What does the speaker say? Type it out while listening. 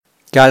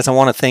Guys, I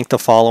want to thank the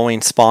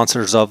following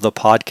sponsors of the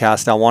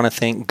podcast. I want to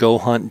thank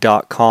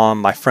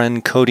GoHunt.com, my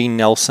friend Cody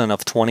Nelson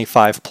of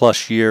 25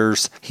 plus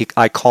years.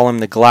 I call him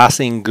the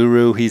glassing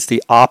guru. He's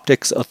the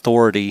optics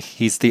authority.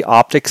 He's the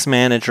optics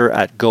manager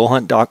at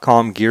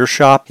GoHunt.com Gear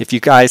Shop. If you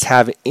guys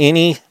have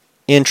any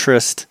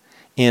interest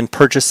in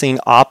purchasing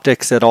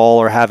optics at all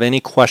or have any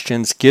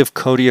questions, give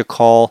Cody a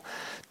call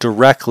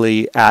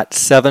directly at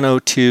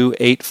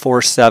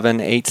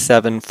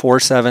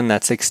 702-847-8747.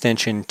 That's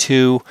extension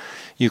 2.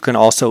 You can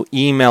also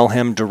email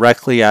him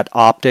directly at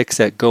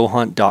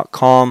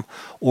optics@gohunt.com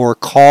or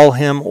call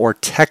him or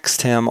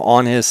text him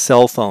on his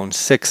cell phone,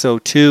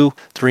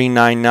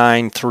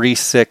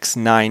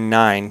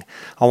 602-399-3699.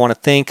 I want to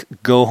thank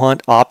Go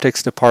Hunt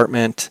Optics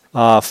Department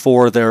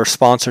for their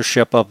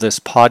sponsorship of this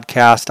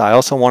podcast. I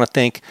also want to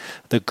thank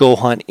the Go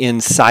Hunt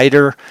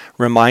Insider.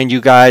 Remind you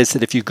guys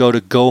that if you go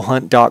to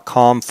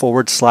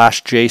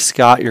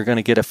gohunt.com/JScott, you're going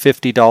to get a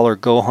 $50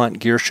 Go Hunt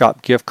Gear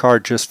Shop gift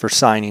card just for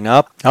signing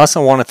up. I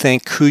also want to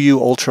thank KUIU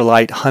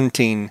Ultralight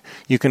Hunting.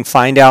 You can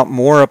find out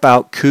more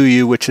about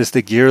KUIU, which is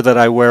the gear that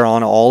I wear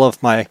on all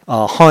of my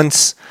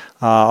hunts.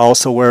 I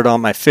also wear it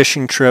on my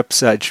fishing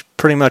trips.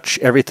 Pretty much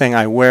everything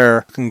I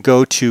wear. You can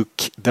go to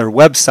their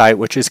website,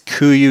 which is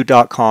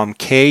KUIU.com,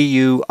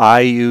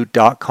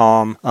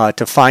 KUIU.com,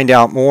 to find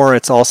out more.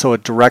 It's also a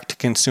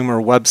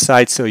direct-to-consumer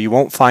website, so you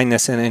won't find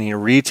this in any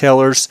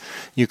retailers.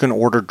 You can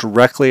order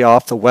directly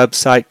off the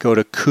website. Go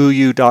to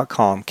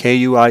KUIU.com,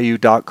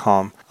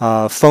 KUIU.com.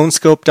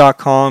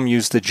 Phonescope.com,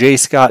 use the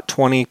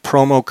JScott20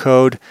 promo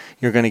code.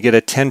 You're going to get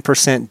a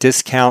 10%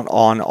 discount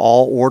on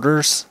all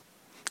orders.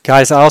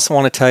 Guys, I also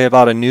want to tell you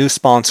about a new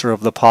sponsor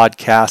of the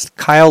podcast,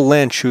 Kyle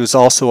Lynch, who is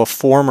also a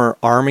former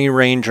Army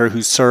Ranger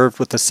who served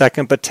with the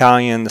 2nd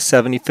Battalion, the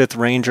 75th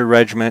Ranger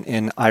Regiment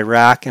in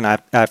Iraq and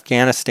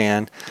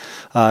Afghanistan.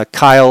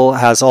 Kyle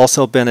has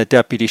also been a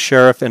deputy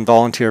sheriff and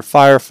volunteer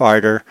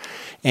firefighter,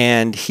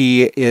 and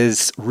he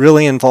is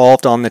really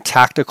involved on the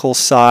tactical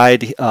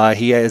side.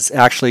 He is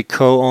actually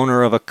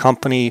co-owner of a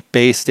company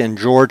based in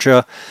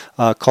Georgia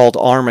called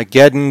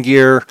Armageddon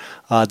Gear.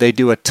 They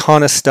do a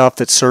ton of stuff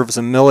that serves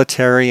the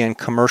military and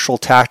commercial,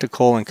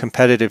 tactical, and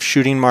competitive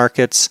shooting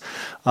markets.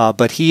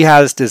 But he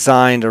has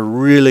designed a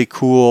really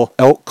cool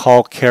elk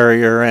call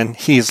carrier, and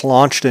he's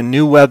launched a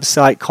new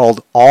website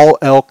called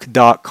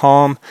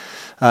allelk.com.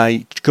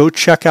 Go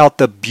check out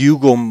the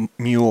Bugle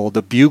Mule.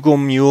 The Bugle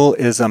Mule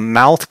is a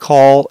mouth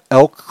call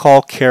elk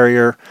call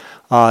carrier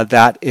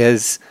that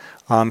is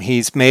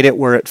he's made it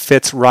where it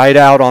fits right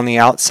out on the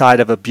outside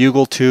of a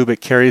bugle tube.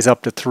 It carries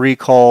up to 3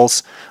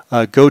 calls.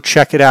 Go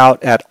check it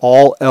out at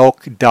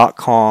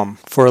allelk.com.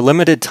 For a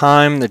limited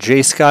time, the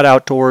J. Scott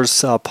Outdoors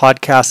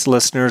podcast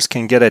listeners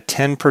can get a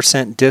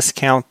 10%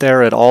 discount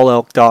there at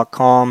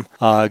allelk.com.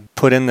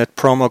 Put in the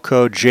promo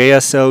code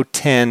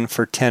JSO10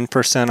 for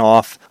 10%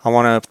 off. I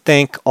want to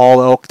thank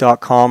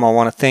allelk.com. I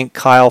want to thank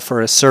Kyle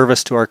for his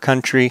service to our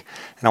country,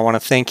 and I want to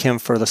thank him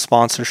for the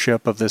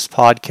sponsorship of this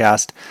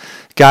podcast.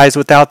 Guys,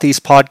 without these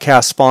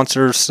podcast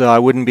sponsors, I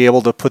wouldn't be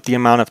able to put the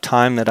amount of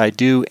time that I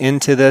do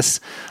into this.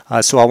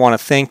 So I want to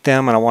thank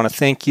them, and I want to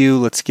thank you.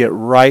 Let's get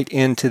right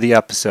into the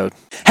episode.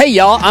 Hey,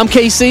 y'all, I'm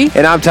KC.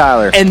 And I'm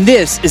Tyler. And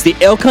this is the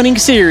elk hunting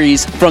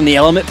series from the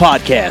Element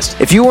Podcast.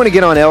 If you want to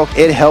get on elk,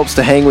 it helps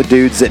to hang with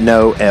dudes that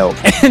know elk.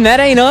 And that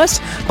ain't us,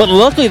 but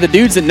luckily the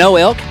dudes that know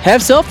elk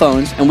have cell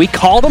phones, and we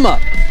call them up.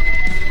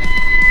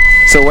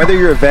 So whether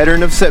you're a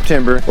veteran of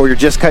September or you're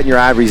just cutting your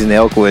ivories in the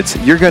elk woods,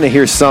 you're going to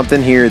hear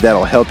something here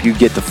that'll help you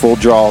get the full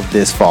draw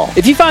this fall.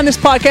 If you find this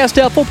podcast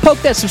helpful, poke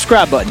that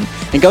subscribe button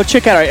and go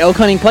check out our elk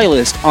hunting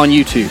playlist on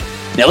YouTube.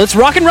 Now let's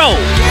rock and roll!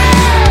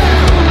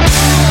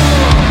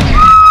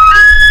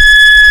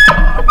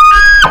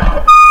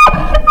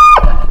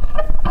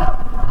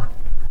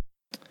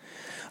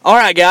 All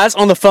right, guys,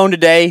 on the phone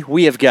today,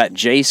 we have got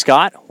Jay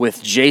Scott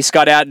with J.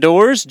 Scott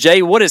Outdoors.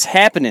 Jay, what is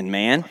happening,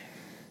 man?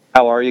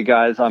 How are you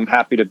guys? I'm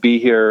happy to be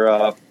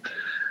here.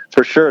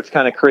 For sure, it's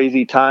kind of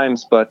crazy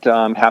times, but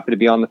I'm happy to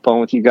be on the phone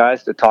with you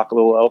guys to talk a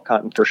little elk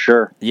hunting for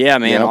sure. Yeah,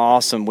 man,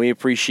 Awesome. We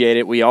appreciate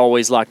it. We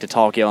always like to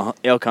talk elk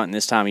hunting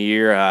this time of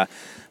year.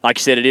 Like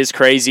you said, it is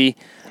crazy.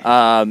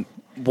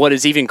 What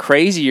is even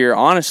crazier,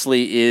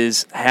 honestly,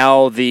 is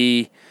how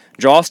the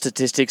draw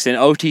statistics and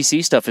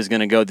OTC stuff is going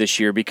to go this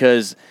year,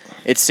 because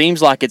it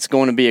seems like it's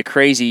going to be a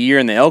crazy year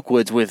in the elk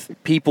woods with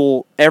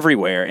people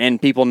everywhere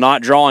and people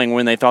not drawing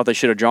when they thought they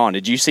should have drawn.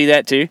 Did you see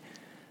that too?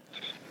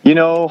 You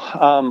know,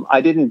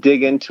 I didn't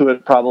dig into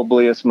it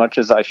probably as much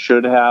as I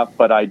should have,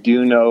 but I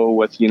do know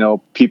with,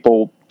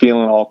 people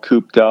feeling all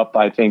cooped up,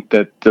 I think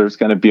that there's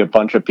going to be a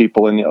bunch of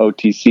people in the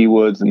OTC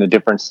woods in the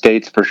different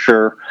states for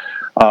sure,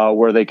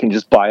 where they can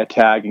just buy a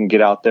tag and get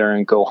out there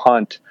and go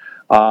hunt.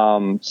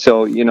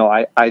 So,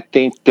 I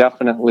think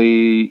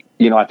definitely,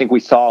 I think we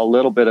saw a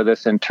little bit of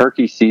this in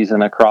turkey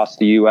season across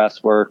the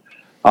U.S. where,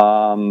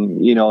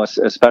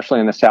 especially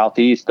in the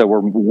Southeast, there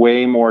were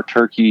way more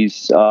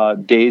turkeys,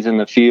 days in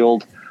the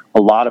field,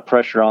 a lot of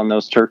pressure on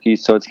those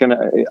turkeys. So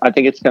I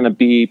think it's going to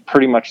be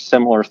pretty much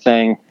similar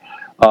thing.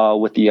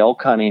 with the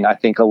elk hunting. I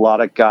think a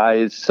lot of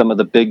guys, some of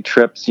the big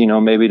trips,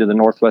 maybe to the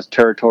Northwest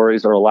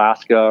Territories or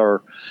Alaska,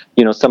 or,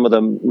 some of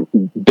the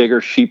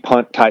bigger sheep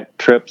hunt type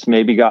trips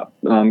maybe got,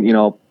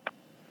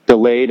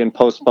 delayed and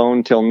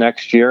postponed till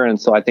next year. And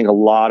so I think a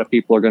lot of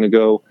people are going to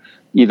go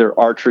either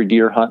archery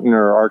deer hunting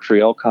or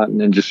archery elk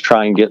hunting and just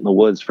try and get in the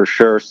woods for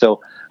sure.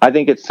 So I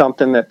think it's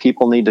something that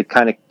people need to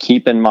kind of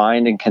keep in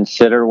mind and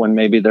consider when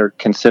maybe they're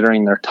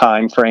considering their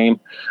time frame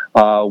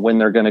when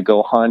they're going to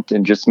go hunt,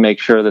 and just make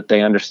sure that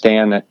they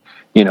understand that,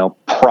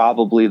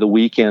 probably the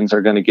weekends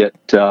are going to get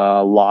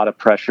a lot of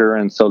pressure.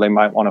 And so they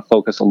might want to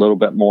focus a little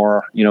bit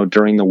more,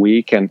 during the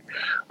week, and,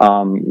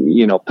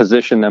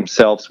 position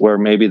themselves where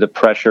maybe the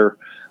pressure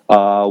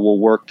will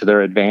work to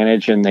their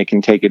advantage, and they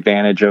can take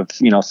advantage of,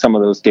 some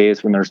of those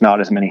days when there's not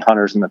as many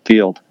hunters in the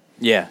field.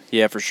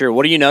 Yeah, for sure.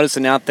 What are you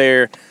noticing out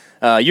there?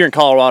 You're in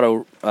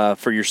Colorado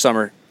for your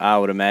summer, I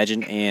would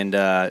imagine, and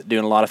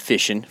doing a lot of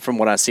fishing from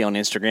what I see on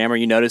Instagram. Are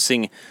you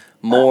noticing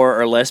more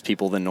or less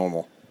people than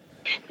normal?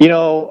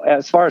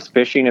 As far as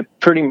fishing, it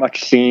pretty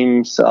much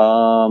seems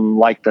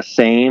like the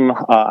same.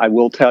 I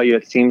will tell you,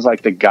 it seems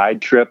like the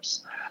guide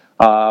trips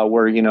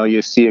where,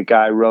 you see a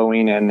guy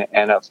rowing and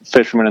a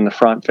fisherman in the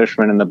front,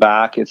 fisherman in the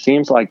back. It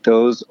seems like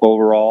those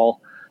overall,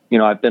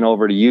 I've been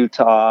over to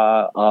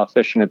Utah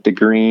fishing at the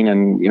Green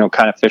and,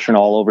 kind of fishing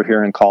all over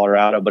here in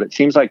Colorado, but it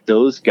seems like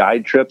those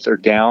guide trips are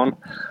down.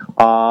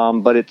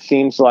 But it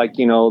seems like,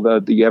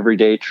 the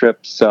everyday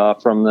trips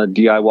from the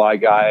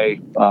DIY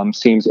guy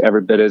seems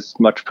every bit as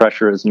much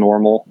pressure as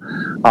normal.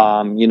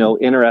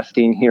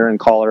 Interesting here in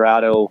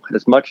Colorado,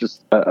 as much as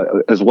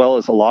well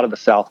as a lot of the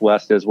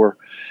Southwest, is we're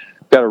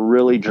got a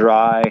really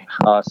dry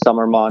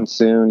summer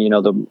monsoon.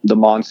 The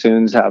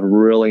monsoons have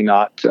really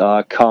not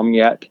come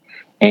yet,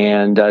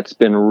 and it's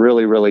been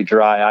really, really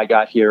dry. I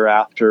got here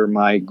after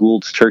my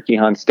Gould's turkey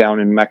hunts down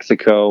in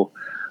Mexico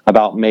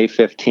about May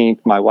 15th.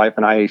 My wife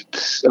and I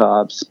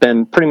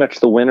spend pretty much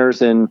the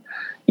winters in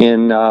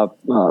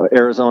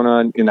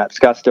Arizona, in that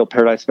Scottsdale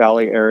Paradise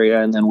Valley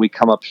area, and then we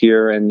come up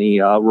here in the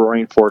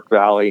Roaring Fork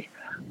Valley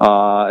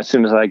as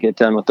soon as I get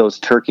done with those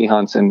turkey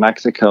hunts in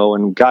Mexico,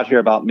 and got here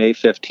about May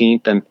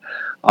 15th. And,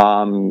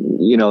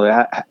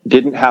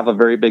 didn't have a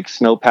very big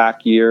snowpack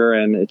year,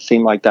 and it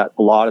seemed like that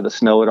a lot of the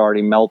snow had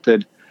already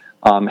melted.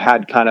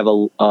 Had kind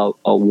of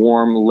a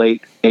warm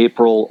late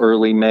April,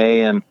 early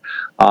May, and,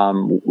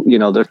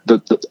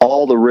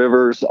 all the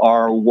rivers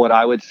are what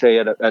I would say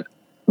at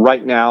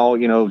right now,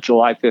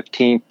 July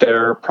 15th,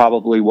 they're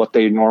probably what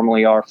they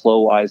normally are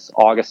flow-wise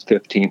August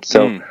 15th.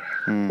 So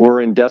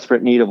we're in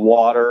desperate need of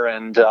water,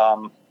 and,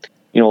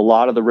 a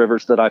lot of the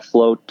rivers that I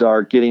float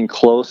are getting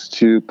close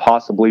to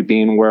possibly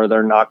being where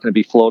they're not going to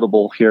be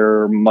floatable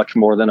here much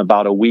more than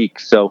about a week.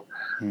 So,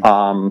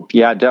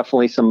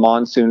 definitely some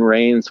monsoon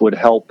rains would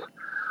help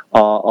a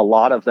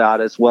lot of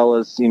that, as well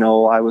as,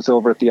 I was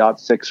over at the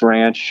OT6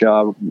 Ranch,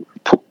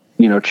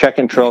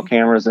 checking trail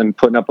cameras and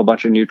putting up a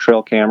bunch of new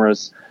trail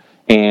cameras,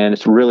 and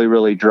it's really,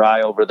 really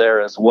dry over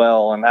there as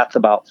well. And that's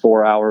about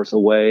 4 hours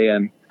away.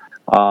 And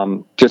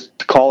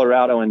just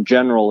Colorado in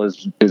general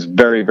is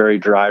very, very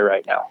dry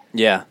right now.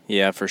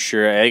 Yeah, for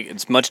sure.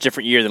 It's a much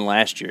different year than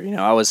last year.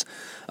 I was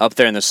up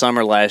there in the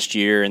summer last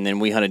year, and then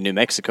we hunted New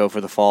Mexico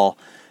for the fall,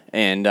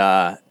 and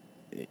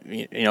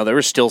there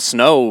was still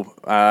snow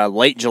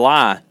late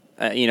July.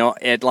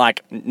 At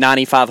like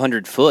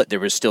 9,500 foot, there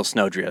was still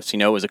snow drifts.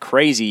 It was a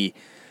crazy,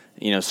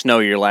 snow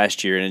year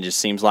last year, and it just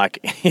seems like,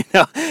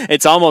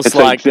 it's almost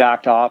like the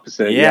exact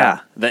opposite. Yeah.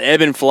 The ebb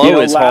and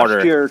flow is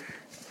harder.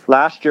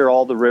 Last year,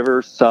 all the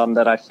rivers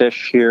that I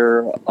fish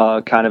here,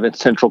 kind of in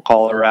central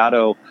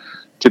Colorado,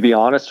 to be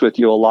honest with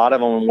you, a lot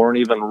of them weren't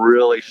even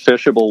really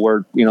fishable,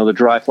 where, the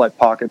dry flight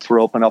pockets were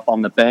open up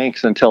on the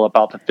banks until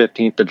about the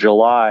 15th of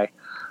July.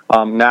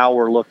 Now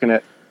we're looking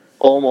at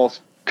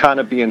almost kind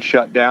of being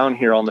shut down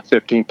here on the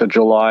 15th of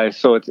July.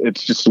 So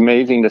it's just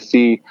amazing to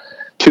see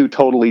two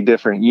totally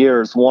different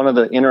years. One of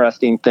the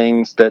interesting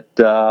things that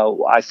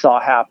I saw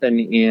happen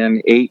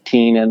in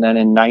 18 and then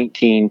in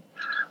 19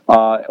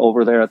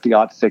 over there at the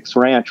OT6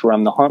 Ranch, where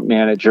I'm the hunt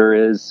manager,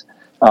 is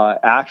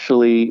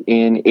actually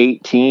in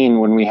 18,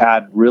 when we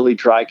had really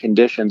dry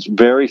conditions,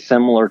 very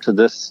similar to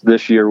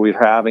this year we're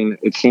having,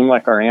 it seemed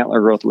like our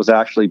antler growth was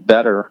actually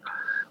better,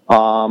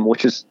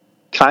 which is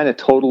kind of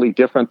totally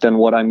different than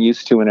what I'm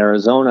used to in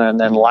Arizona. And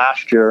then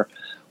last year,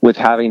 with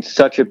having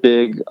such a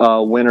big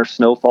winter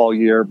snowfall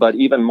year, but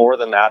even more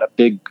than that, a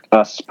big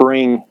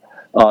spring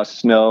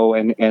snow,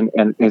 and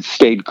it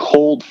stayed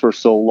cold for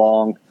so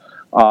long,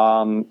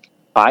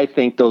 I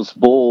think those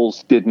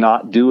bulls did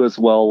not do as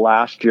well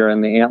last year,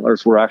 and the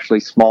antlers were actually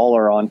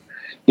smaller on.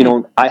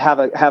 I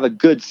have a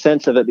good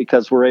sense of it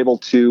because we're able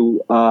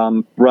to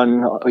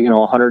run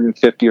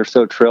 150 or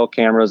so trail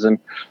cameras and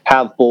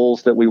have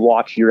bulls that we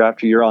watch year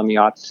after year on the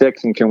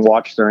OT6 and can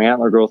watch their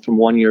antler growth from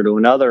one year to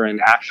another.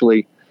 And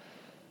actually,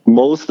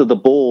 most of the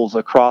bulls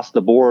across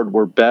the board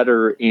were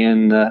better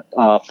in the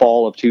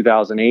fall of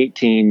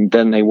 2018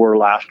 than they were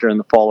last year in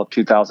the fall of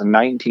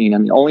 2019.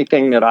 And the only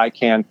thing that I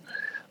can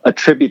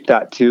attribute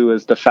that to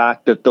is the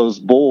fact that those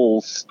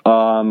bulls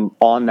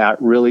on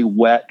that really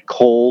wet,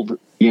 cold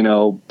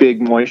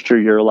big moisture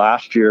year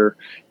last year,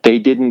 they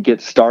didn't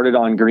get started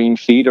on green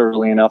feed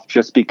early enough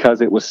just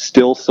because it was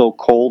still so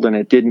cold and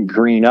it didn't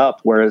green up.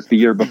 Whereas the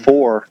year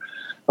before,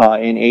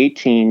 in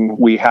 18,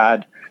 we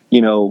had,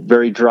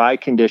 very dry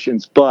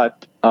conditions,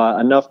 but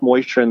enough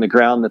moisture in the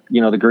ground that,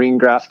 the green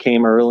grass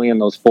came early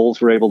and those bulls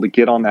were able to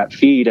get on that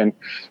feed. And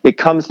it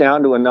comes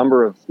down to a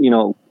number of,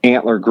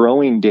 antler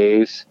growing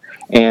days.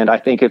 And I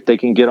think if they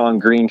can get on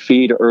green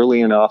feed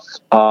early enough,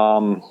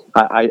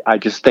 I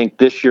just think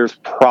this year's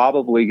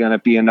probably going to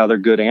be another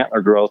good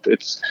antler growth.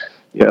 It's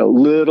a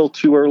little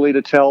too early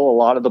to tell. A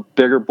lot of the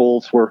bigger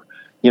bulls were,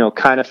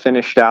 kind of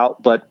finished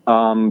out, but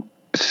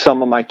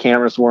some of my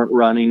cameras weren't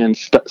running and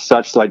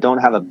such, so I don't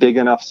have a big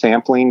enough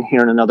sampling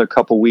here in another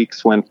couple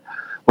weeks when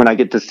I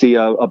get to see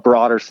a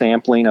broader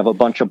sampling of a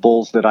bunch of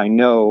bulls that I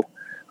know.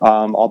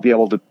 I'll be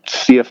able to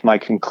see if my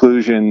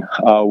conclusion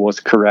was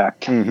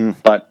correct. Mm-hmm.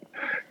 But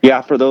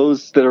yeah, for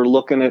those that are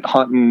looking at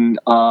hunting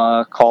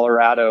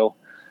Colorado,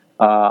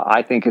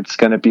 I think it's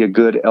going to be a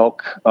good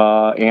elk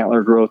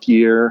antler growth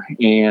year,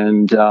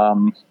 and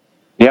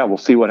we'll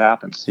see what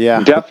happens.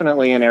 Yeah,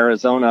 definitely in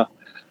Arizona,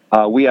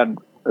 we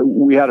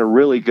had a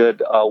really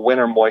good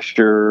winter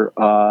moisture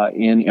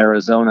in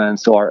Arizona, and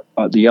so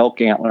the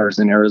elk antlers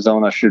in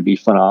Arizona should be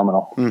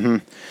phenomenal. Mm-hmm.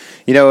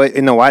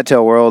 In the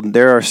whitetail world,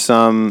 there are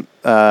some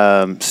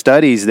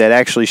studies that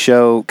actually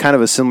show kind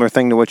of a similar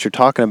thing to what you're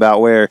talking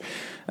about, where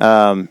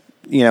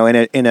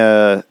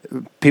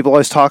people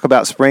always talk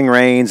about spring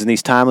rains and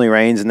these timely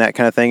rains and that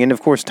kind of thing. And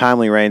of course,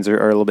 timely rains are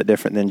a little bit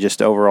different than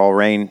just overall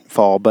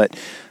rainfall. But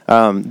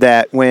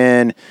that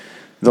when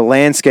the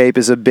landscape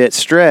is a bit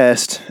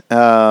stressed,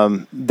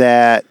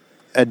 that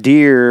a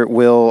deer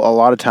will a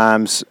lot of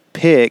times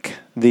pick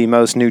the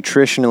most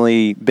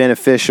nutritionally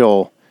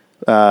beneficial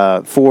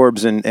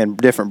forbs and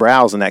different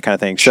browse and that kind of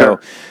thing. Sure.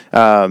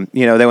 So,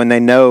 that when they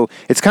know,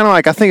 it's kind of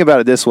like, I think about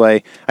it this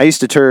way. I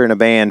used to tour in a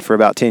band for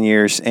about 10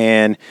 years,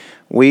 and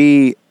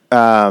we,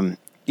 when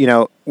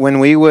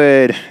we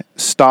would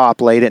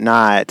stop late at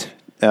night,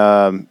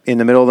 in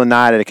the middle of the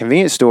night at a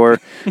convenience store,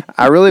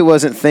 I really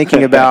wasn't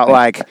thinking about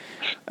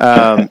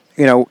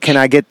can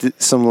I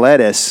get some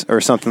lettuce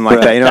or something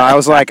like that? I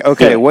was like,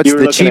 okay, what's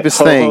the cheapest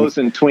thing?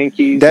 And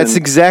Twinkies. That's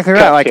exactly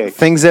right. Like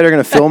things that are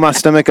going to fill my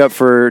stomach up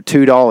for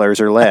 $2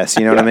 or less.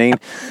 You know what I mean?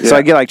 Yeah. So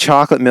I get like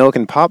chocolate milk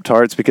and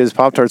Pop-Tarts because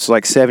Pop-Tarts are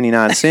like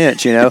 79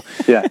 cents. Yeah.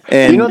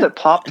 And that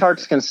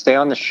Pop-Tarts can stay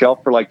on the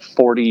shelf for like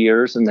 40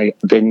 years and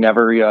they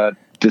never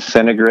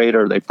disintegrate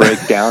or they break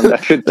down.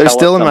 That should They're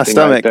still in my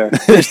stomach. Right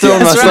They're still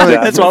in my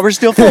stomach. That's why we're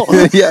still full.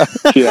 Yeah.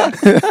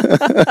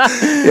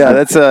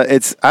 That's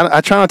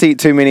I try not to eat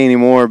too many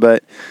anymore,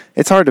 but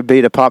it's hard to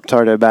beat a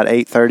Pop-Tart at about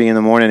 8:30 in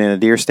the morning in a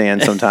deer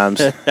stand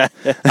sometimes.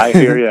 I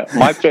hear you.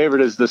 My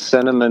favorite is the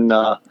cinnamon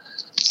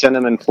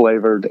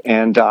flavored,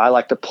 and I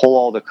like to pull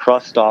all the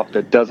crust off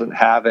that doesn't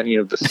have any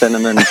of the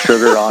cinnamon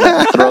sugar on it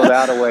and throw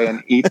that away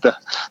and eat the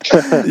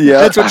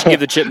That's what you give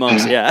the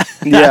chipmunks. Yeah.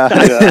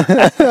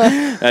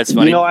 That's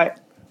funny.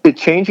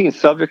 Changing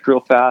subject real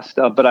fast,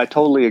 but I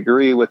totally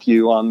agree with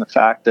you on the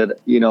fact that,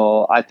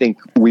 I think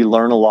we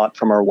learn a lot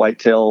from our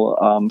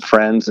whitetail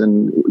friends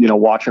and,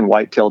 watching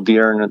whitetail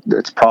deer, and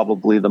it's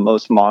probably the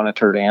most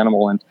monitored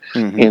animal in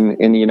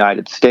the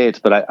United States.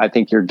 But I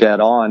think you're dead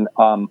on.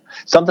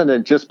 Something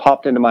that just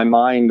popped into my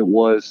mind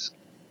was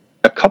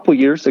a couple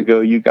years ago,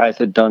 you guys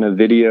had done a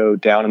video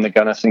down in the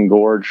Gunnison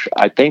Gorge.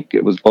 I think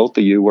it was both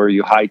of you where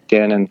you hiked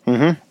in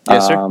and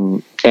Yes,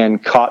 sir.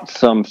 And caught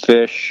some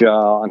fish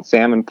on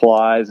salmon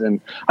flies. And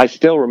I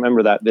still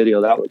remember that video.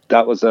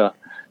 That was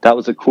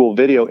a cool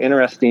video.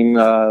 Interesting.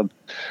 The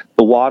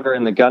water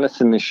in the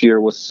Gunnison this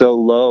year was so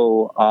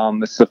low.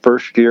 It's the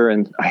first year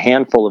in a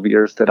handful of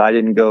years that I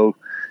didn't go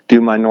do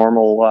my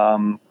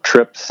normal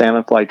trips,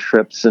 salmon fly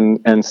trips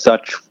and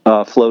such,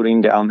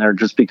 floating down there,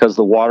 just because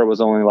the water was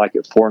only like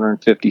at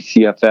 450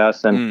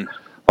 CFS, and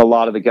a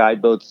lot of the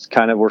guide boats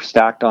kind of were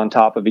stacked on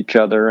top of each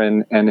other,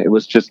 and it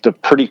was just a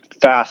pretty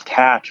fast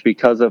hatch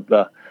because of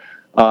the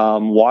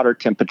water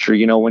temperature.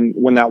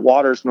 When that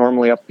water is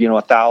normally up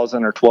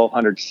 1,000 or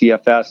 1,200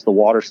 CFS, the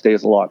water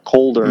stays a lot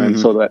colder, and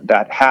so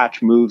that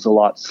hatch moves a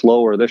lot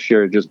slower. This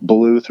year it just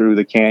blew through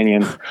the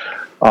canyon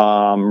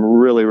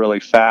really, really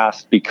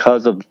fast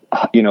because of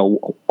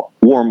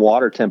warm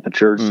water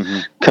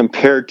temperatures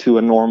compared to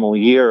a normal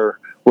year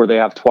where they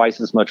have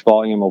twice as much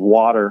volume of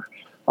water.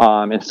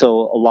 And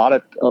so a lot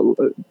of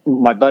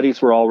my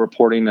buddies were all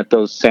reporting that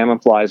those salmon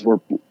flies were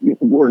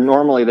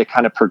normally, they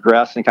kind of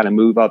progress and kind of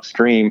move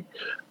upstream.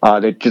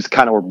 They just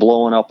kind of were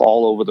blowing up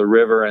all over the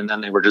river, and then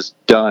they were just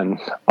done.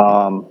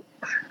 But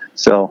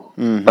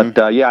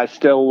I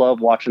still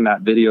love watching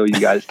that video you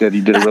guys did.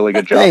 You did a really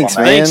good job. Thanks,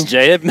 on that. man. Thanks,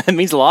 Jay. That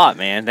means a lot,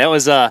 man. That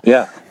was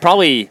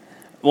probably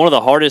one of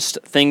the hardest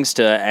things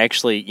to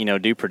actually,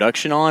 do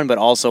production on, but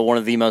also one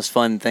of the most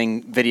fun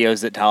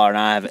videos that Tyler and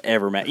I have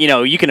ever met.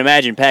 You can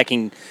imagine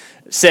packing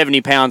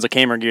 70 pounds of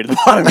camera gear to the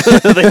bottom of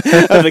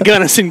the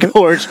Gunnison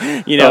Gorge.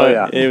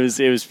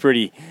 It was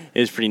pretty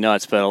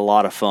nuts, but a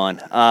lot of fun.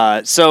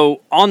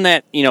 So on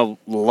that,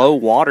 low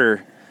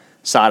water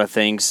side of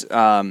things,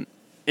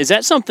 is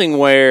that something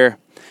where,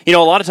 A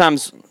lot of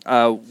times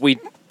we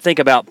think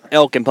about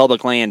elk and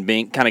public land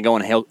being kind of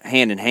going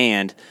hand in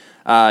hand.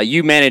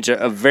 You manage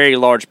a very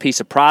large piece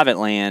of private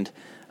land.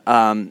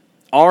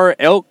 Are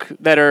elk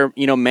that are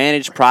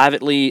managed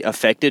privately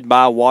affected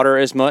by water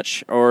as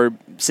much, or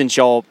since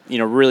y'all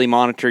really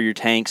monitor your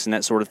tanks and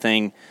that sort of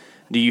thing,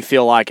 do you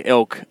feel like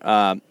elk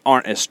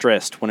aren't as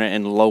stressed when they're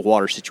in low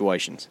water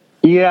situations?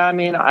 Yeah, I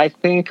mean, I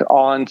think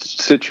on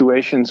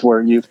situations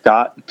where you've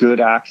got good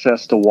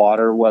access to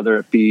water, whether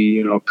it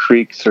be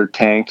creeks or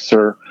tanks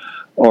or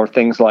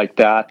things like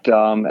that,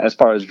 as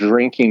far as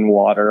drinking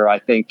water, I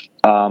think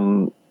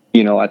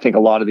I think a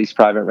lot of these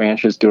private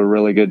ranches do a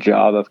really good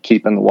job of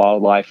keeping the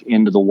wildlife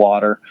into the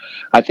water.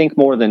 I think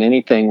more than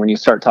anything, when you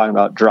start talking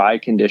about dry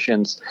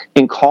conditions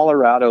in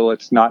Colorado,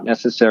 it's not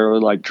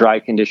necessarily like dry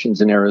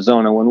conditions in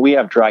Arizona. When we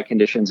have dry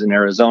conditions in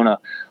Arizona,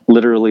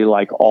 literally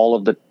like all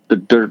of the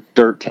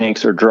dirt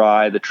tanks are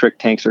dry, the trick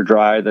tanks are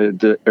dry.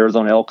 The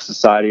Arizona Elk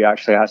Society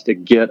actually has to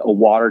get a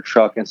water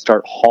truck and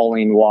start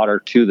hauling water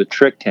to the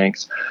trick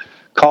tanks.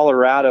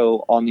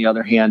 Colorado, on the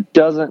other hand,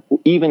 doesn't,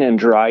 even in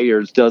dry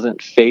years,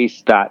 doesn't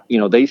face that.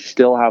 They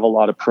still have a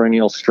lot of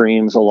perennial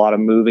streams, a lot of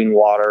moving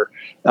water,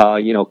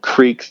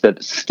 creeks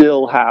that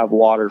still have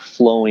water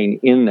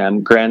flowing in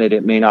them. Granted,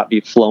 it may not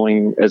be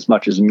flowing as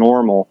much as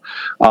normal,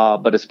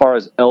 but as far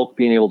as elk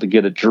being able to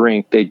get a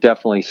drink, they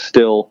definitely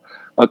still,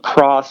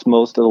 across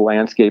most of the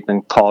landscape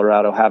in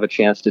Colorado, have a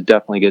chance to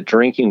definitely get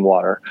drinking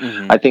water.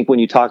 Mm-hmm. I think when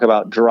you talk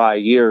about dry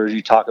years,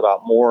 you talk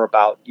about more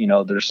about,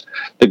 there's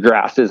the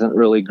grass isn't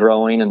really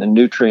growing and the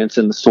nutrients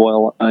in the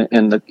soil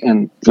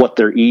and what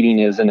they're eating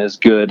isn't as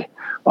good.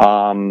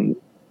 And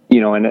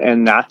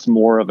that's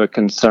more of a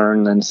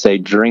concern than, say,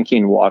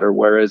 drinking water.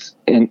 Whereas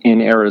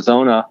in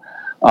Arizona,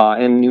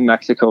 and New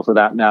Mexico for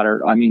that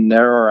matter, I mean,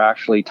 there are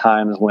actually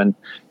times when,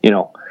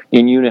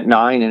 in Unit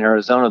 9 in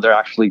Arizona, they're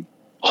actually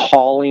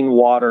hauling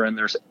water, and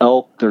there's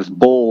elk, there's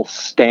bulls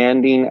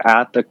standing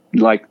at the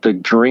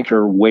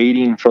drinker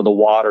waiting for the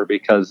water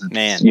because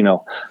it's,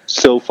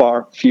 so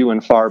few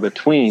and far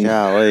between.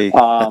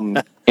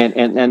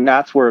 And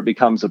that's where it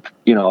becomes a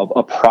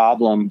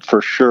problem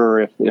for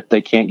sure if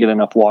they can't get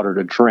enough water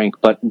to drink,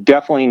 but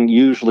definitely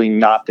usually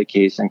not the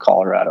case in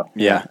Colorado.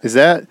 Yeah. Is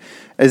that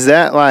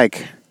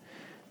like,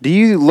 do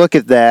you look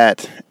at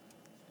that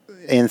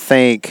and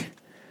think,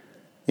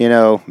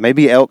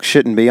 maybe elk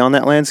shouldn't be on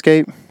that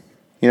landscape?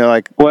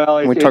 Well,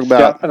 it's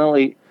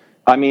definitely,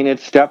 I mean,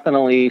 it's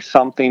definitely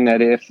something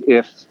that if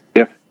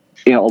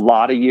a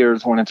lot of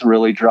years when it's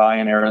really dry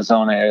in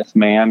Arizona, if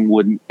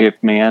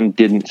man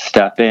didn't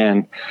step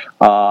in,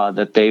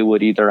 that they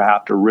would either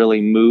have to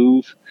really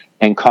move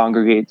and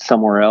congregate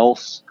somewhere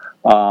else,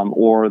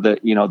 or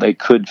that, they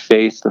could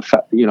face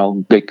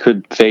they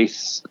could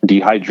face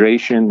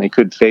dehydration. They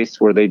could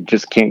face where they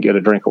just can't get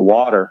a drink of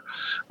water.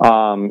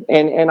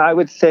 And I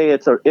would say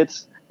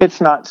it's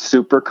not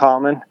super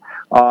common.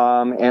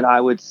 And I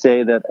would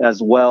say that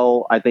as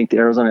well, I think the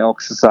Arizona Elk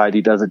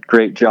Society does a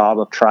great job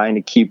of trying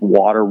to keep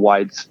water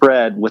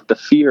widespread, with the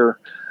fear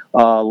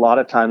a lot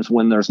of times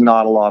when there's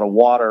not a lot of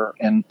water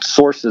and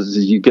sources,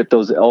 you get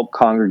those elk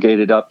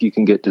congregated up, you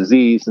can get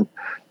disease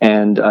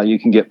and you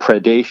can get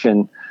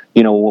predation,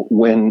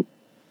 when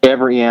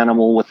every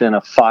animal within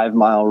a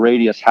 5-mile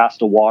radius has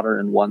to water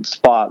in one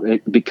spot.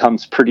 It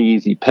becomes pretty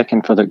easy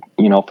picking for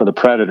the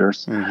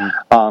predators.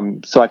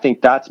 Mm-hmm. So I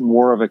think that's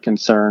more of a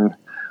concern.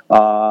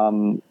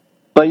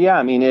 But yeah,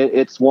 I mean,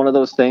 it's one of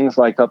those things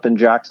like up in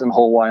Jackson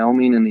Hole,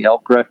 Wyoming, in the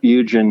elk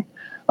refuge. And,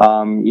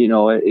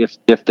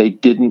 if they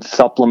didn't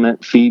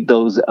supplement feed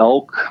those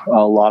elk,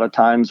 a lot of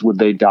times would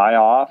they die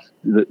off?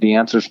 The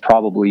answer is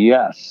probably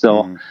yes.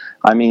 So,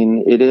 I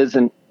mean, it is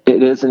an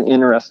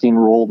interesting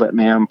role that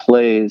man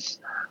plays.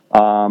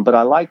 But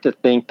I like to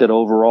think that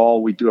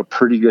overall we do a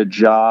pretty good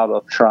job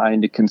of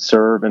trying to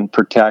conserve and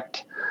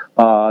protect,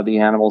 the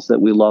animals that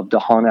we love to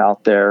hunt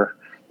out there.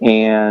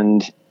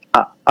 And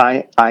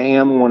I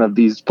am one of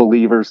these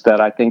believers that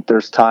I think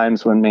there's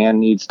times when man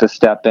needs to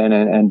step in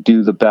and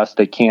do the best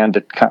they can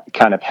to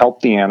kind of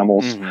help the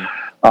animals.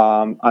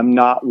 Mm-hmm. I'm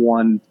not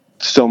one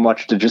so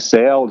much to just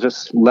say, "Oh,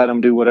 just let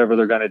them do whatever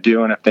they're going to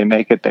do, and if they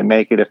make it, they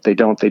make it. If they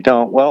don't, they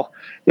don't." Well,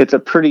 it's a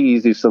pretty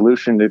easy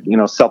solution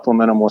to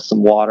supplement them with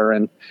some water,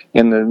 and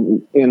in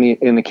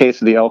the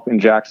case of the elk in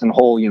Jackson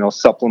Hole,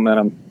 supplement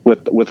them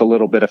with a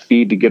little bit of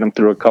feed to get them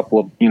through a couple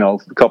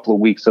of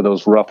weeks of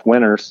those rough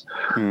winters.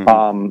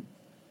 Mm-hmm.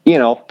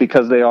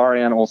 Because they are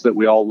animals that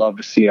we all love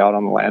to see out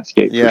on the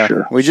landscape. Yeah, for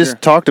sure. We just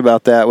talked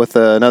about that with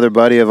another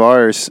buddy of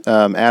ours,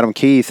 Adam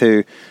Keith,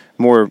 who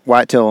more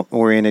whitetail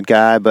oriented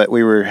guy, but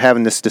we were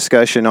having this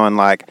discussion on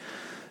what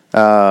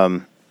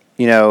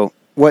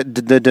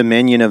the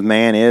dominion of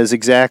man is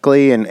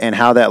exactly, and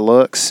how that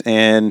looks,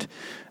 and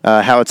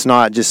how it's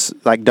not just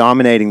like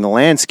dominating the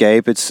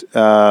landscape. It's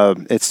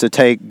to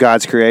take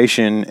God's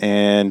creation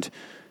and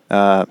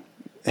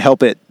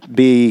help it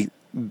be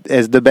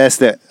as the best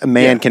that a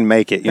man can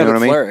make it. You know what I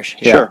mean? Flourish.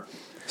 Yeah. Sure.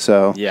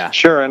 So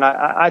sure. And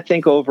I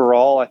think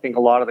overall, I think a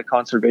lot of the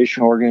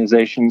conservation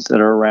organizations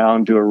that are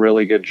around do a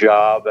really good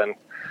job. And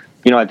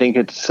I think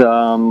it's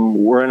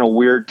we're in a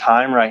weird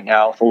time right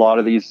now with a lot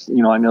of these.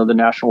 I know the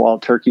National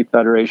Wild Turkey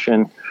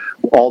Federation,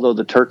 although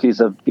the turkeys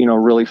have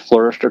really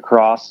flourished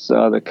across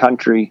the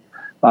country.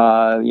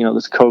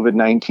 This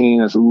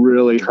COVID-19 has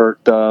really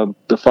hurt the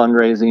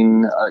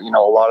fundraising. A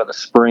lot of the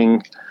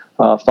spring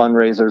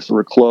fundraisers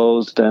were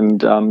closed,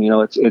 and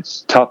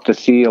it's tough to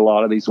see a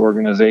lot of these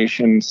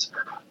organizations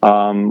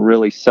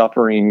really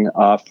suffering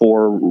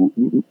for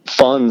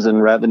funds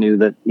and revenue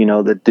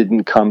that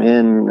didn't come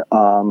in.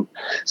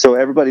 So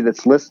everybody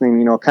that's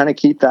listening, kind of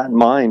keep that in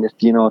mind. If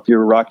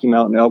you're Rocky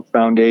Mountain Elk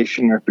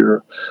Foundation, or if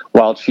you're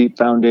Wild Sheep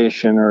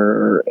Foundation,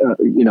 or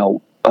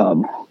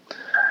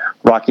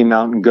Rocky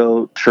Mountain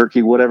Goat,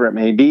 Turkey, whatever it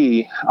may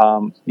be,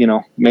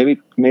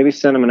 maybe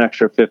send them an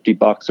extra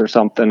 $50 or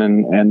something,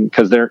 and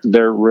because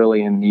they're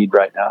really in need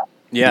right now.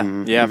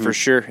 Yeah, for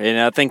sure. And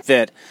I think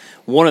that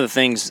one of the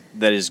things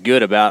that is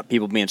good about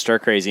people being stir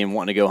crazy and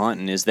wanting to go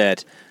hunting is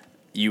that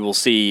you will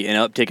see an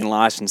uptick in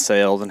license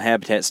sales and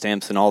habitat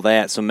stamps and all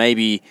that. So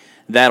maybe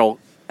that'll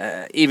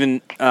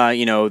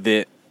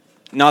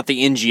not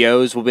the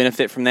NGOs will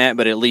benefit from that,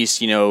 but at least,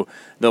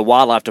 the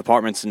wildlife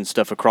departments and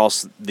stuff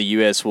across the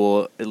U.S.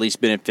 will at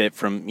least benefit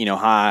from,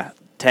 high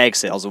tag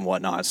sales and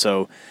whatnot.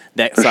 So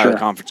that side of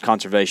the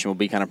conservation will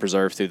be kind of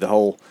preserved through the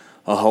whole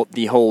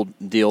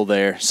deal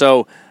there.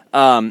 So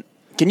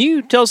can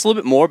you tell us a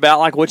little bit more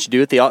about what you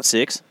do at the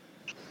OT6?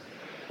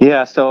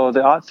 Yeah, so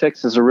the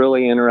OT6 is a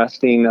really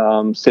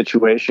interesting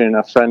situation.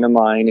 A friend of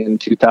mine in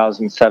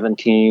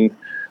 2017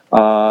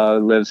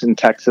 lives in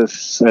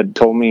Texas, had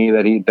told me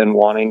that him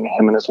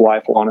and his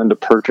wife wanted to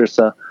purchase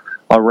a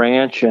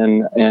ranch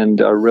and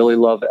really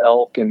love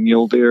elk and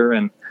mule deer,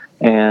 and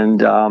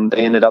they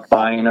ended up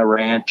buying a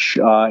ranch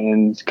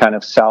in kind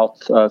of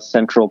south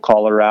central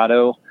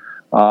Colorado,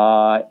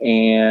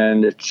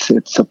 and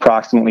it's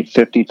approximately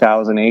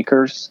 50,000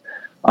 acres.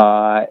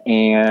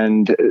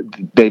 And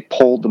they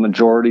pulled the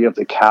majority of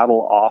the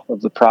cattle off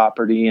of the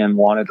property and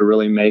wanted to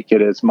really make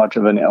it as much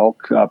of an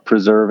elk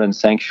preserve and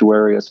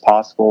sanctuary as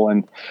possible.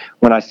 And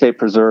when I say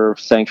preserve,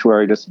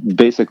 sanctuary, just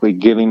basically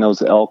giving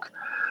those elk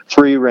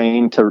free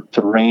rein to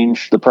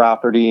range the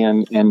property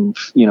and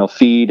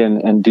feed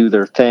and do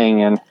their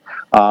thing. And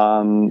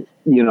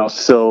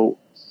so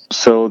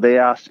they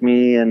asked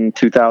me in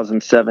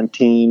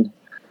 2017.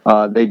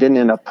 They didn't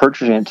end up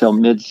purchasing it until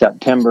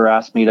mid-September,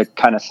 asked me to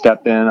kind of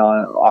step in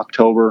on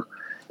October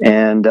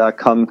and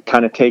come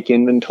kind of take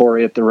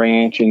inventory at the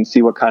ranch and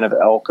see what kind of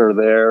elk are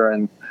there,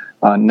 and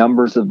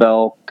numbers of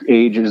elk,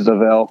 ages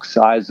of elk,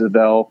 size of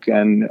elk,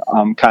 and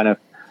kind of,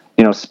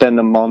 spend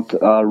a month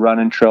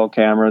running trail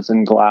cameras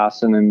and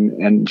glassing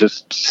and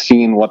just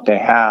seeing what they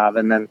have.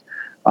 And then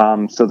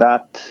so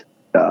that,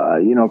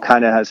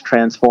 kind of has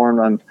transformed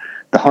on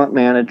the hunt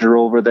manager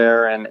over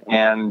there,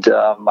 and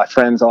my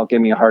friends all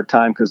give me a hard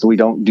time because we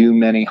don't do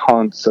many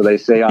hunts. So they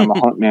say I'm a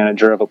hunt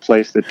manager of a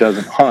place that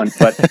doesn't hunt,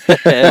 but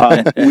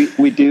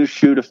we do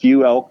shoot a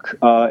few elk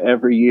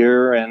every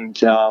year. And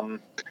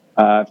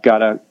I've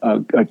got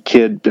a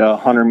kid,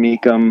 Hunter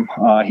Meekum.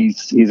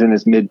 He's in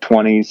his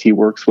mid-20s. He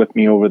works with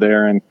me over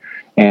there,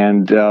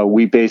 and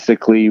we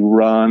basically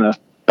run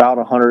about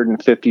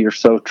 150 or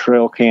so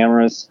trail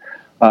cameras.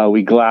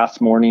 We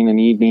glass morning and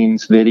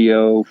evenings,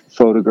 video,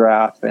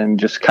 photograph, and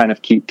just kind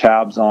of keep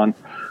tabs on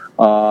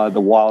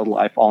the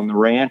wildlife on the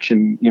ranch.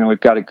 And, we've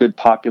got a good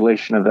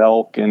population of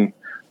elk and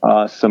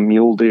some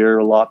mule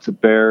deer, lots of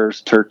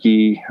bears,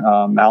 turkey,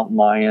 mountain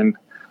lion.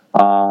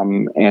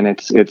 And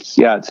it's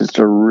just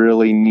a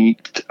really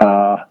neat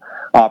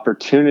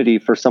opportunity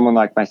for someone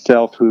like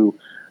myself who,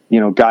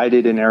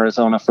 guided in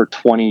Arizona for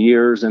 20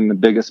 years in the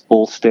biggest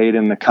bull state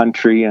in the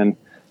country, and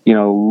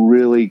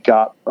really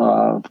got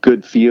a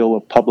good feel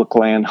of public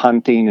land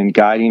hunting and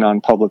guiding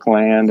on public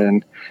land.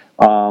 And,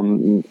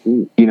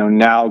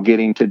 now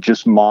getting to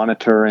just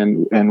monitor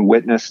and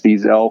witness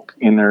these elk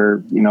in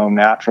their,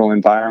 natural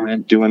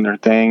environment, doing their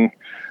thing,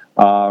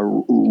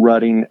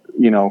 rutting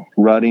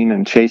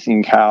and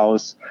chasing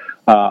cows.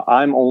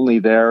 I'm only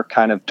there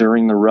kind of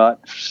during the rut.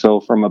 So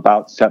from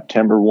about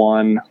September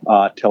 1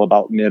 till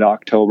about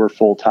mid-October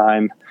full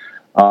time.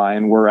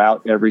 And we're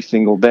out every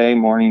single day,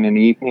 morning and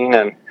evening.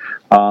 And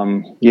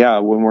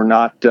when we're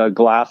not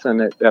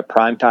glassing at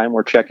prime time,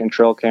 we're checking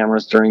trail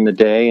cameras during the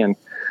day. And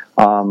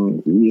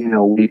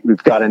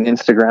we've got an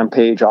Instagram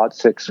page,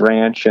 OT6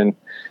 Ranch, and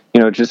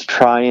just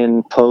try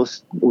and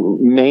post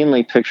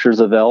mainly pictures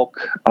of elk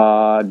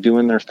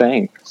doing their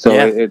thing. So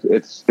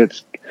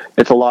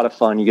it's a lot of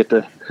fun. You get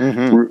to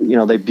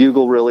they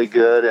bugle really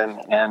good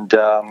and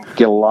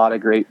get a lot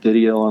of great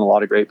video and a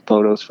lot of great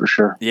photos for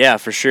sure. Yeah,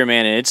 for sure,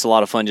 man. And it's a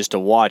lot of fun just to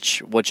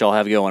watch what y'all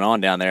have going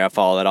on down there. I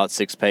follow that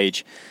OT6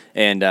 page,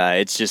 and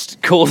it's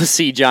just cool to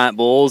see giant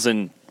bulls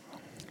and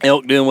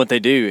elk doing what they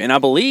do. And I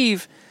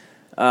believe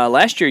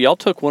last year y'all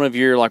took one of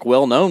your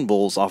well-known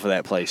bulls off of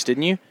that place,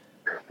 didn't you?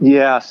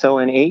 Yeah, so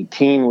in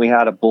 2018 we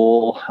had a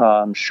bull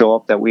show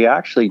up that we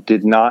actually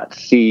did not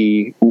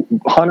see.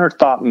 Hunter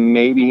thought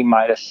maybe he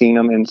might have seen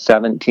him in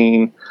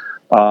 2017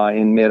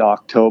 in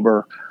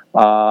mid-October.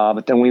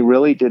 But then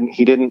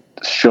he didn't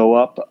show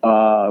up.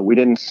 We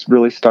didn't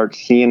really start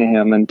seeing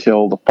him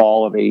until the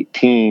fall of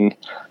 18.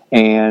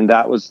 And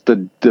that was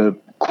the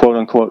quote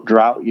unquote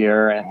drought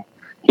year. And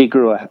he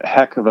grew a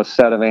heck of a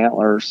set of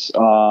antlers.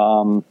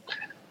 And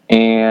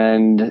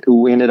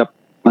we ended up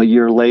a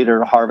year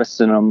later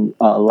harvesting them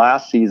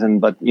last season.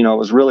 But, it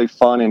was really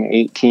fun in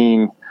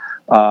 18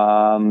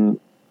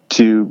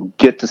 to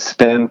get to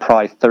spend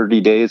probably 30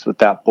 days with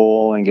that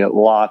bull and get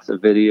lots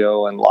of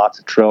video and lots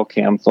of trail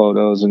cam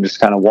photos and just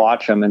kind of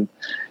watch him. And,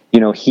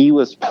 he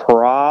was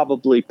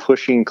probably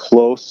pushing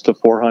close to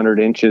 400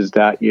 inches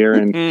that year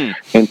in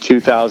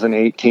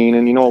 2018.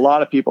 And, a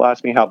lot of people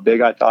ask me how big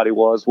I thought he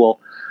was.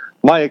 Well,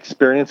 my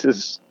experience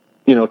is,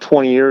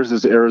 20 years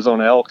is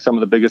Arizona elk, some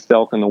of the biggest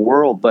elk in the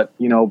world. But,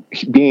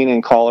 being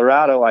in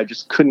Colorado, I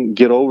just couldn't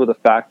get over the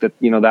fact that,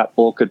 that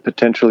bull could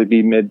potentially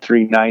be mid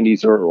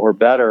 390s or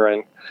better.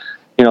 And,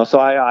 so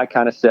I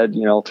kind of said,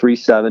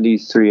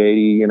 370s,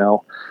 380,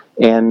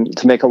 and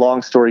to make a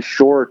long story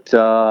short,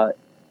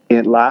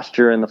 last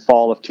year in the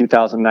fall of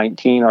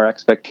 2019, our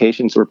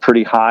expectations were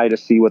pretty high to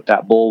see what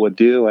that bull would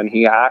do. And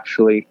he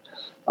actually,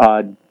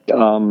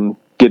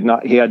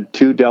 he had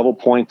 2 devil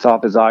points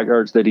off his eye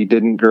guards that he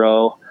didn't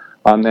grow.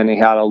 Then he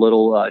had a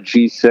little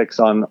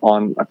G6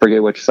 on I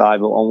forget which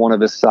side, but on one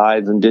of his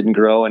sides and didn't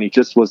grow. And he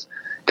just was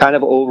kind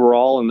of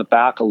overall in the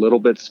back a little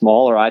bit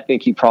smaller. I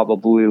think he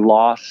probably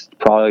lost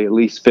at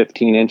least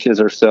 15 inches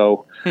or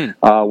so.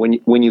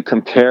 When you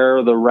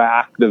compare the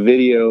rack, the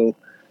video,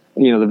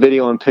 the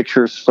video and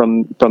pictures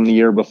from the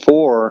year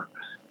before,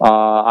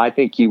 I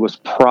think he was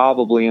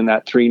probably in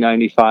that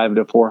 395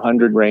 to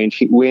 400 range.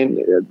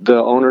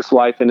 The owner's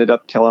wife ended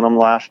up killing him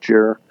last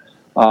year.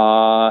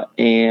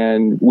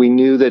 And we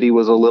knew that he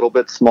was a little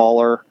bit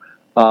smaller,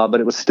 but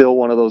it was still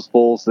one of those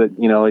bulls that,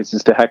 he's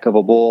just a heck of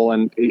a bull.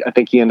 And I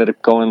think he ended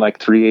up going like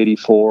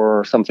 384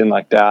 or something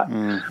like that.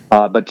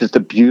 But just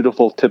a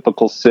beautiful,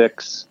 typical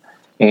 6.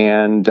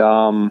 And,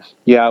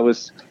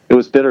 it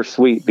was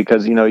bittersweet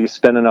because, you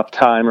spend enough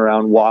time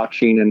around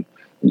watching and,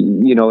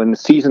 in the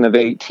season of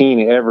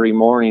 18, every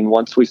morning,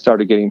 once we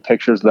started getting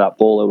pictures of that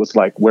bull, it was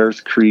like, where's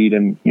Creed?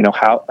 And,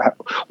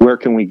 where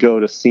can we go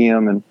to see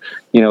him? And,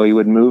 he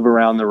would move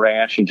around the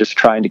ranch and just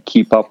trying to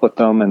keep up with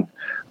them.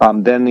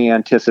 And then the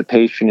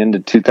anticipation into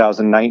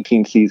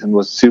 2019 season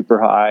was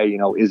super high.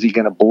 Is he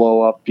going to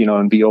blow up,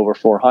 and be over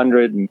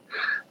 400? And,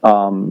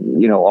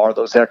 are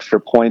those extra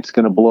points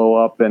going to blow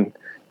up?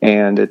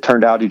 And it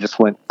turned out he just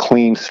went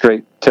clean,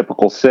 straight,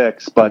 typical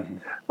 6. But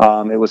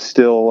it was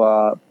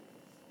still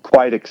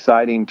quite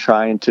exciting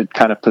trying to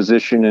kind of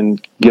position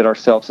and get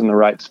ourselves in the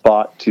right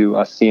spot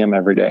to see him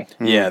every day.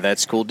 Yeah,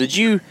 that's cool. Did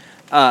you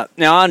now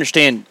I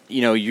understand,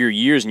 your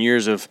years and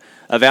years of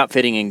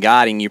outfitting and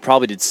guiding, you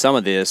probably did some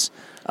of this,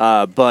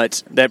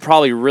 but that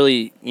probably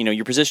really,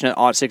 your position at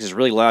Ot 6 has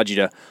really allowed you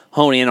to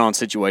hone in on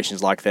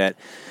situations like that.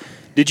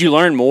 Did you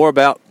learn more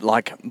about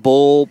like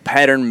bull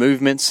pattern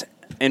movements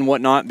and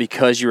whatnot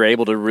because you're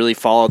able to really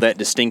follow that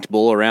distinct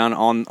bull around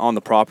on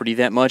the property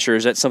that much, or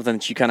is that something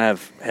that you kind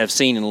of have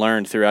seen and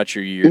learned throughout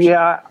your years?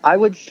 Yeah, I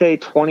would say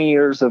 20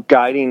 years of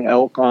guiding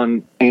elk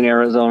in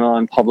Arizona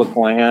on public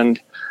land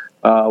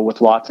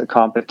with lots of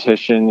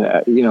competition,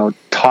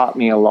 taught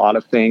me a lot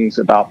of things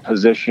about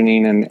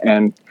positioning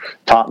and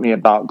taught me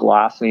about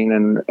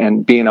glassing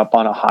and being up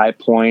on a high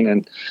point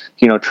and,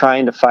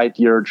 trying to fight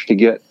the urge to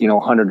get,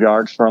 100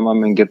 yards from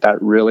them and get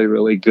that really,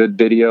 really good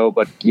video,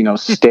 but,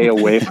 stay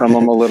away from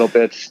them a little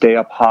bit, stay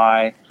up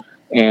high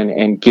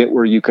and get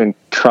where you can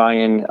try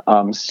and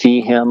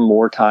see him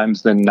more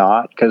times than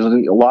not. Because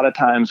a lot of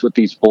times with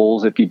these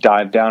bulls, if you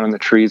dive down in the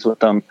trees with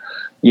them,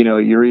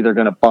 you're either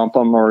going to bump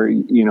them or,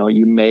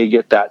 you may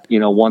get that,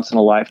 once in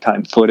a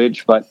lifetime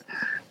footage. But,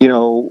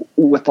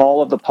 with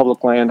all of the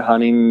public land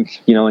hunting,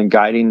 and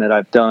guiding that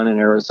I've done in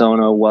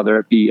Arizona, whether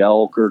it be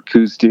elk or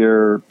coos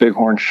deer or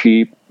bighorn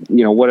sheep,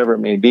 whatever it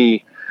may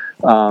be,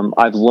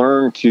 I've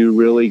learned to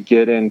really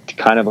get into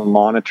kind of a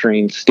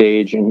monitoring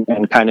stage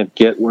and kind of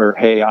get where,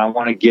 hey, I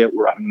want to get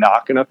where I'm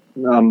not going to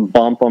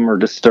bump them or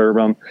disturb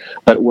them,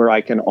 but where I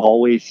can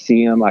always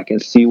see him. I can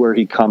see where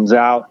he comes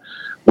out,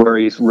 where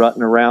he's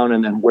rutting around,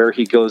 and then where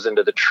he goes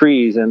into the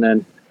trees. And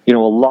then, a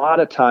lot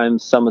of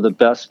times some of the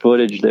best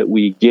footage that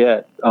we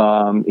get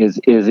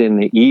is in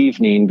the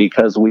evening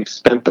because we've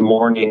spent the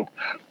morning,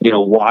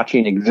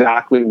 watching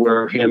exactly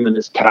where him and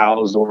his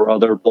cows or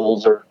other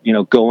bulls are,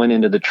 going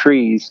into the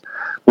trees,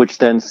 which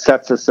then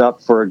sets us up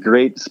for a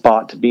great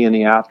spot to be in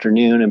the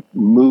afternoon and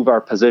move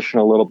our position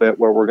a little bit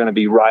where we're going to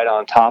be right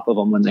on top of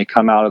them when they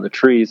come out of the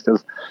trees.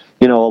 Because,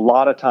 a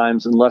lot of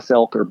times, unless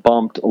elk are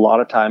bumped, a lot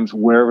of times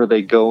wherever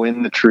they go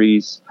in the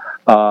trees,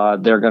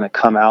 they're going to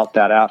come out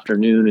that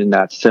afternoon in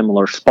that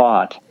similar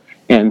spot.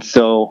 And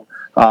so,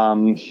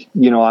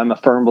 I'm a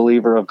firm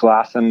believer of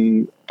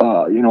glassing,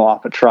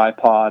 off a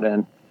tripod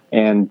and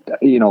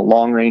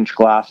long range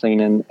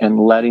glassing and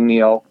letting the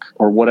elk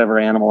or whatever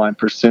animal I'm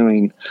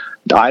pursuing.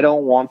 I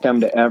don't want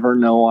them to ever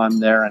know I'm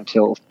there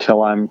until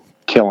I'm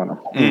killing them.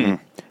 Mm-hmm.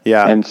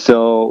 Yeah. And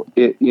so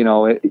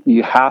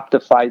you have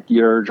to fight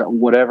the urge.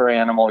 Whatever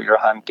animal you're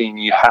hunting,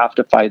 you have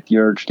to fight the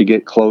urge to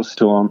get close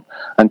to them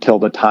until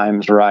the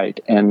time's right.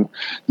 And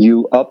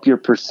you up your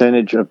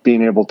percentage of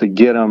being able to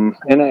get them.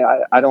 And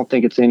I don't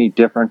think it's any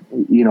different.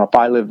 If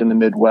I lived in the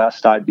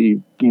Midwest, I'd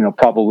be,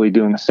 probably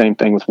doing the same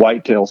thing with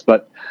whitetails.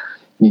 But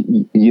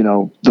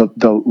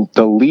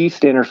the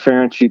least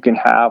interference you can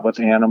have with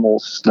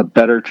animals, the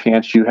better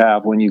chance you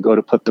have when you go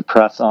to put the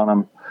press on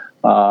them.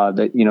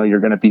 That you're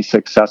going to be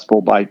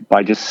successful by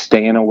just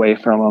staying away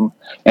from them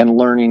and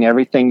learning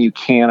everything you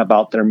can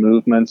about their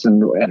movements,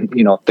 and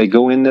if they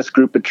go in this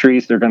group of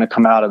trees, they're going to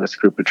come out of this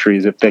group of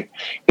trees. If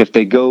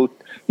they go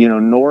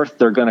north,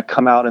 they're going to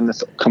come out in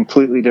this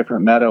completely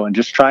different meadow, and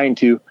just trying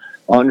to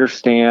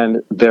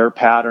understand their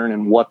pattern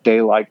and what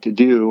they like to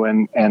do,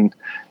 and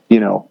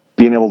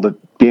being able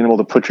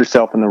to put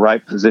yourself in the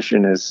right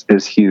position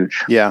is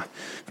huge. Yeah,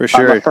 for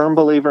sure. I'm a firm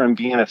believer in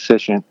being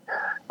efficient.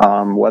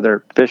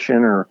 Whether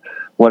fishing or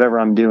whatever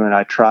I'm doing,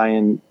 I try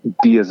and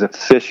be as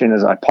efficient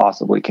as I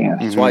possibly can.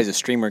 That's why he's a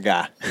streamer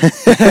guy.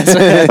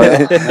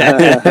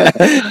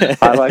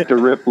 I like to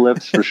rip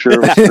lips for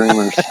sure with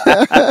streamers.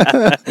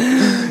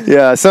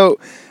 Yeah. So,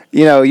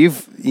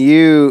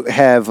 you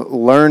have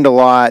learned a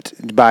lot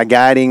by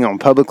guiding on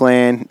public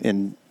land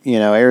in,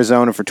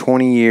 Arizona for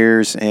 20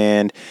 years.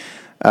 And,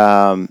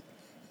 that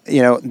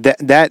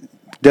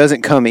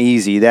doesn't come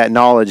easy. That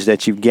knowledge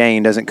that you've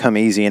gained doesn't come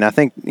easy. And I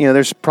think,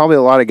 there's probably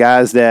a lot of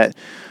guys that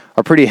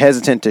are pretty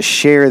hesitant to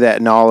share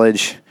that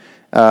knowledge,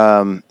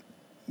 or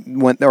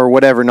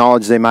whatever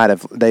knowledge they might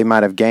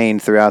have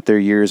gained throughout their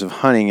years of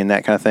hunting and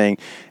that kind of thing.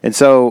 And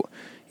so,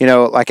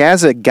 like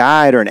as a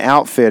guide or an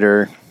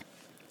outfitter,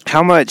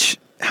 how much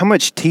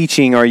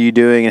teaching are you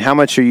doing, and how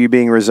much are you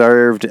being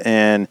reserved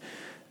and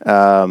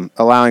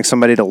allowing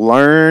somebody to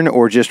learn,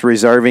 or just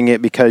reserving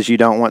it because you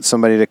don't want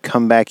somebody to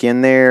come back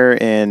in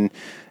there and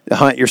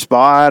hunt your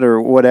spot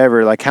or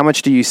whatever? Like, how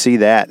much do you see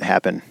that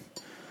happen?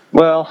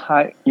 Well,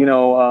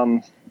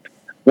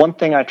 one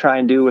thing I try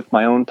and do with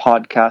my own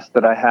podcast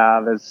that I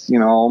have is,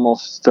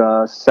 almost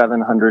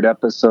 700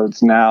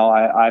 episodes now.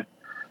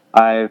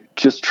 I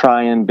just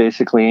try and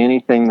basically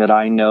anything that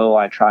I know,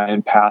 I try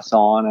and pass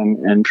on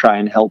and try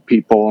and help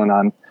people. And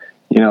I'm,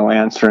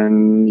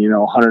 answering,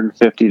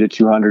 150 to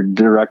 200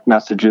 direct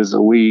messages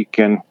a week,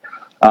 and,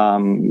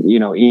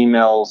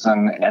 emails,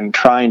 and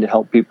trying to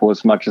help people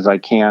as much as I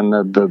can.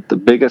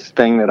 The biggest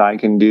thing that I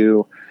can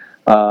do,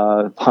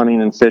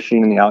 hunting and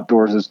fishing in the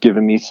outdoors, has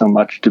given me so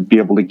much to be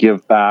able to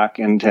give back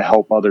and to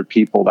help other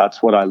people.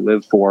 That's what I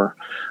live for.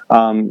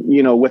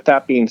 With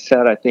that being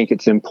said, I think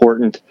it's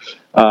important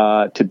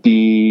to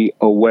be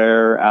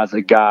aware as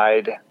a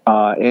guide,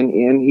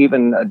 and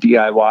even a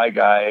DIY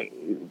guy.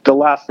 The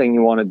last thing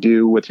you want to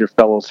do with your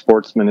fellow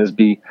sportsmen is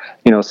be,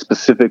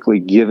 specifically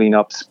giving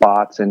up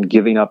spots and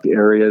giving up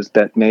areas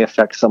that may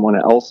affect someone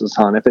else's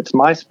hunt. If it's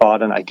my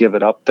spot and I give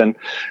it up, then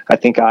I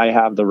think I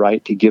have the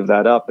right to give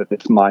that up if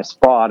it's my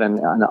spot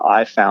and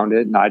I found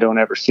it and I don't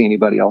ever see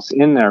anybody else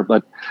in there.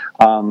 But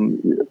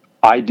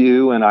I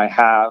do, and I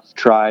have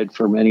tried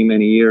for many,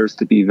 many years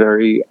to be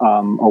very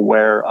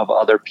aware of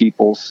other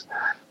people's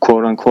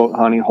quote unquote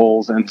hunting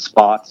holes and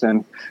spots,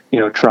 and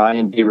try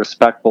and be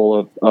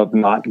respectful of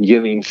not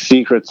giving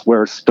secrets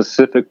where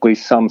specifically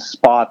some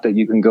spot that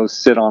you can go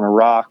sit on a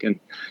rock and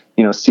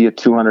see a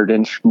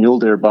 200-inch mule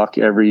deer buck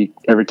every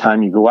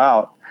time you go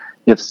out.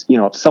 If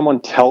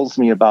someone tells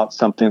me about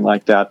something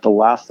like that, the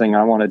last thing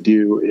I want to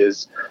do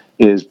is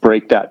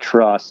break that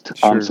trust.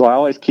 Sure. So I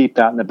always keep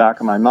that in the back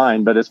of my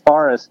mind. But as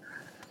far as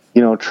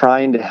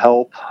trying to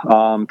help,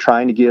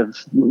 trying to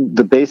give,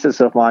 the basis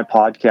of my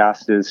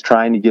podcast is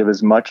trying to give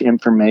as much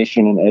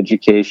information and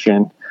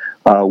education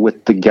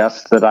with the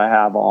guests that I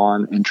have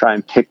on, and try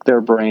and pick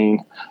their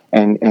brain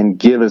and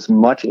give as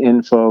much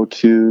info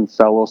to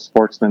fellow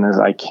sportsmen as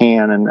I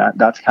can. And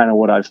that's kind of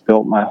what I've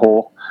built my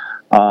whole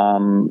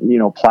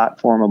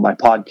platform of my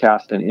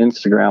podcast and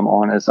Instagram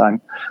on, is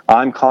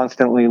I'm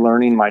constantly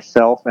learning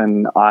myself,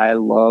 and I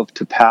love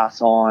to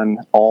pass on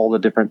all the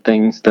different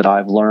things that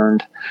I've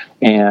learned.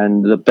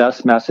 And the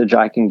best message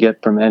I can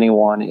get from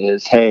anyone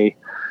is, hey,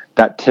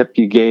 that tip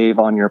you gave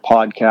on your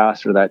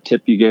podcast or that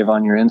tip you gave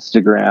on your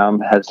Instagram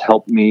has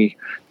helped me,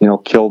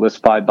 kill this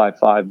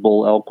 5x5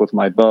 bull elk with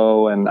my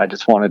bow. And I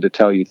just wanted to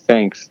tell you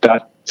thanks.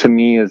 That to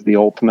me is the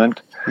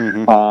ultimate.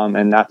 Mm-hmm.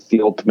 And that's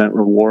the ultimate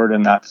reward.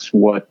 And that's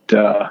what,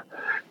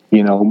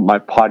 my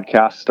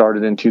podcast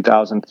started in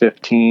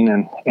 2015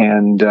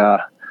 and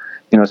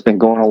it's been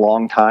going a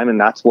long time, and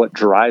that's what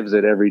drives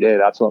it every day.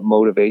 That's what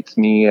motivates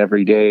me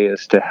every day,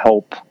 is to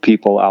help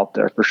people out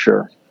there for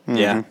sure. Mm-hmm.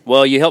 Yeah.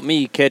 Well, you helped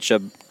me catch a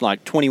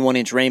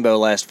 21-inch rainbow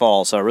last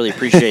fall, so I really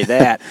appreciate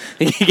that.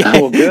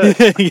 Oh, good.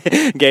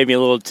 Gave me a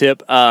little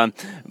tip.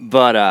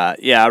 But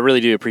I really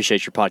do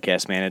appreciate your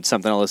podcast, man. It's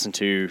something I listen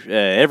to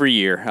every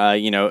year,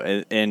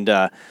 and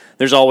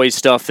there's always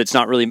stuff that's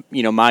not really,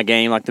 my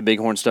game, like the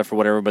bighorn stuff or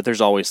whatever, but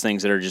there's always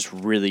things that are just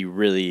really,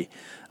 really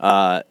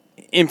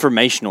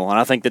informational, and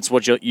I think that's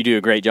what you do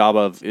a great job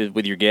of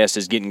with your guests,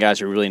 is getting guys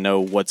who really know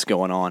what's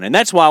going on. And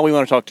that's why we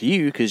want to talk to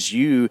you, because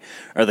you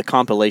are the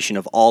compilation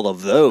of all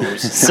of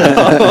those. So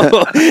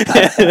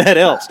that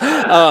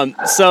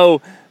helps.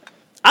 So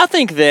I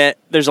think that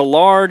there's a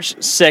large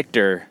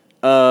sector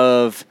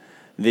of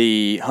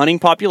the hunting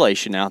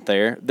population out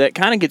there that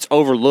kind of gets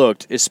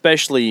overlooked,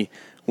 especially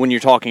when you're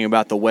talking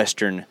about the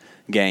Western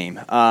game.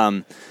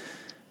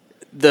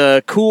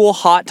 The cool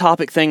hot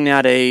topic thing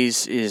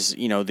nowadays is,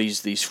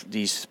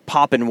 these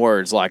popping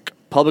words like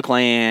public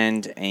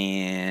land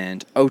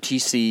and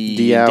OTC,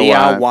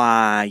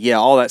 DIY, yeah,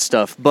 all that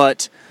stuff.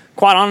 But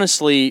quite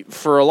honestly,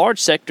 for a large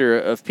sector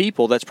of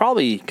people, that's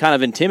probably kind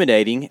of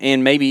intimidating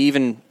and maybe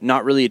even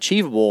not really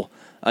achievable,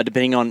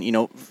 depending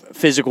on,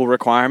 physical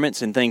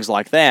requirements and things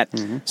like that.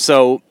 Mm-hmm.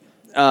 So,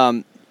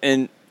 and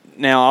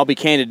now I'll be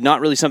candid, not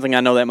really something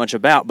I know that much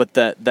about, but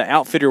the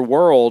outfitter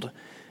world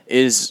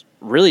is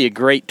really a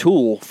great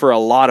tool for a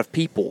lot of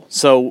people.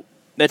 So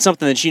that's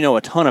something that you know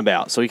a ton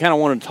about. So we kind of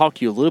wanted to talk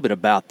to you a little bit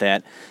about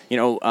that.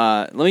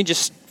 Let me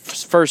just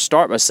first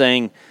start by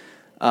saying,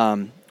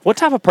 what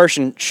type of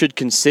person should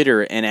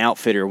consider an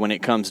outfitter when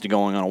it comes to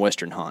going on a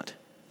Western hunt?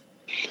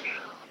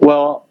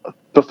 Well,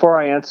 before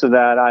I answer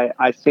that,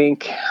 I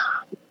think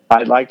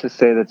I'd like to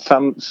say that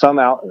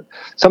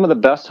some of the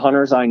best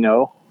hunters I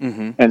know,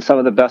 mm-hmm. and some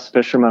of the best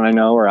fishermen I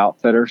know are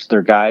outfitters.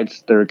 They're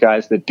guides. They're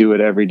guys that do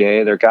it every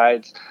day. They're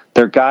guides.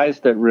 They're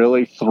guys that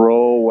really throw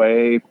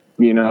away,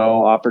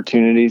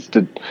 opportunities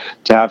to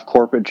have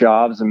corporate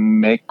jobs and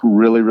make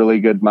really,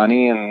 really good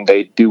money. And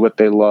they do what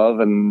they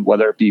love. And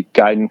whether it be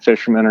guiding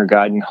fishermen or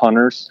guiding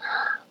hunters,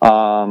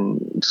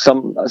 some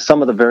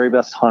of the very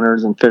best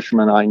hunters and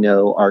fishermen I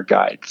know are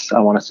guides.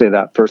 I want to say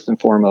that first and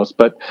foremost.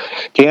 But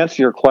to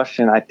answer your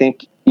question, I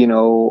think,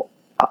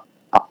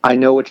 I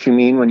know what you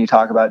mean when you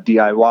talk about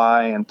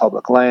DIY and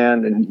public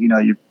land, and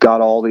you've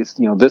got all these,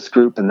 this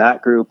group and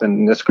that group,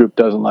 and this group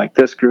doesn't like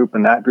this group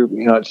and that group.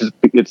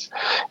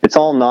 It's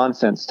all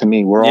nonsense to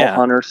me. We're all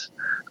hunters.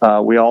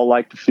 We all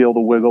like to feel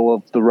the wiggle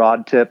of the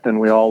rod tip, and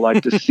we all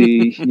like to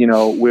see,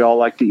 we all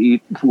like to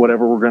eat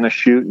whatever we're going to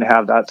shoot and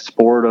have that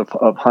sport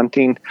of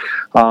hunting.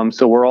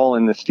 So we're all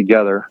in this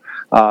together.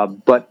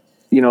 But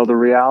the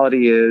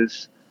reality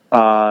is,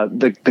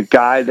 the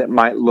guy that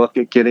might look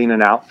at getting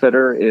an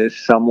outfitter is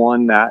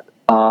someone that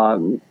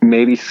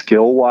maybe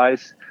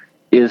skill-wise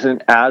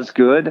isn't as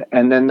good.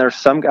 And then there's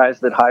some guys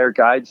that hire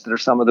guides that are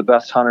some of the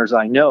best hunters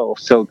I know.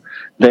 So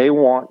they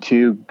want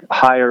to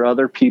hire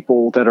other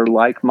people that are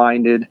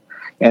like-minded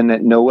and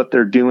that know what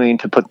they're doing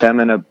to put them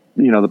in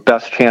the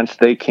best chance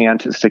they can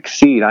to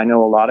succeed. I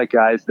know a lot of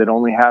guys that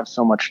only have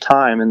so much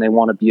time, and they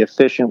want to be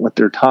efficient with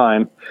their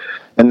time,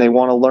 and they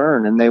want to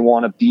learn, and they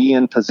want to be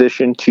in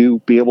position to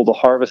be able to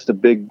harvest a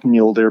big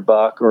mule deer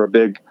buck or a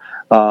big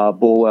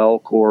bull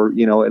elk, or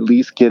at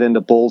least get into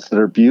bulls that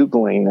are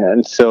bugling.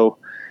 And so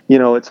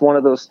it's one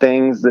of those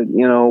things that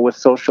with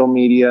social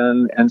media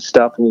and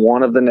stuff,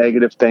 one of the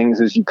negative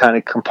things is you kind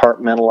of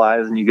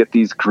compartmentalize, and you get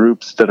these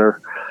groups that are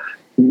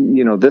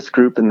this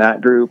group and that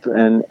group,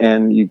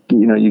 and you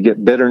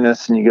get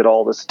bitterness, and you get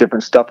all this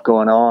different stuff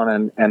going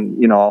on,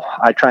 and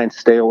I try and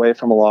stay away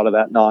from a lot of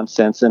that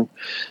nonsense, and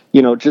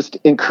just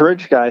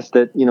encourage guys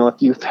that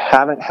if you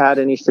haven't had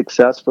any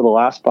success for the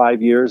last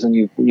 5 years, and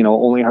you've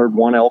only heard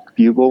one elk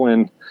bugle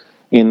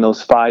in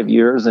those 5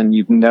 years, and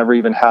you've never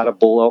even had a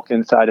bull elk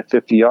inside of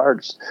 50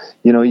 yards,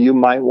 you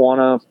might want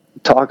to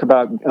talk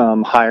about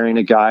hiring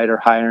a guide or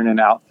hiring an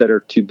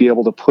outfitter to be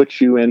able to put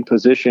you in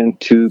position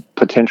to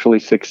potentially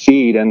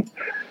succeed. And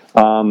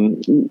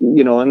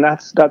and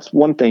that's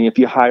one thing. If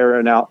you hire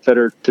an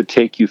outfitter to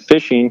take you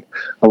fishing,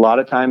 a lot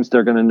of times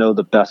they're going to know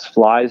the best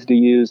flies to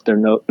use. They're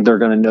going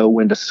to know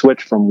when to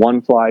switch from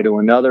one fly to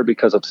another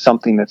because of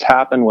something that's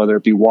happened, whether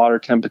it be water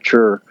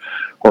temperature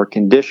or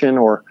condition,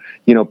 or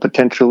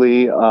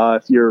potentially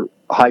if you're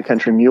high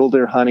country mule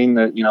deer hunting,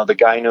 that the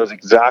guy knows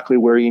exactly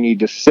where you need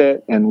to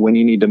sit and when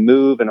you need to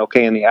move, and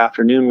okay, in the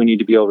afternoon we need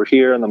to be over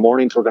here, in the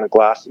mornings we're going to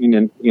glassing,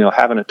 and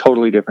having a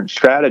totally different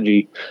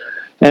strategy.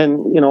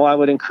 And I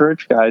would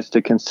encourage guys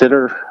to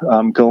consider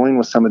going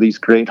with some of these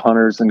great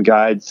hunters and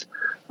guides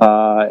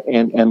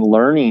and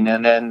learning.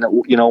 And then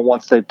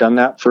once they've done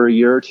that for a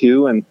year or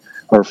two,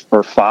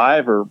 or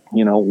 5, or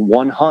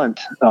one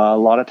hunt, a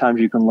lot of times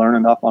you can learn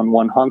enough on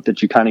one hunt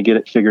that you kind of get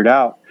it figured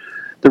out.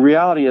 The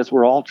reality is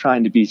we're all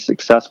trying to be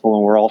successful,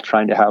 and we're all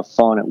trying to have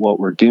fun at what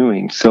we're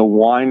doing. So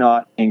why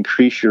not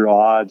increase your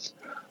odds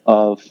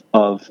of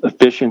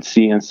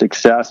efficiency and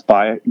success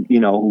by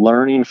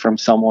learning from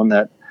someone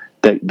that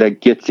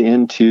gets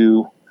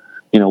into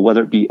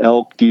whether it be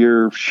elk,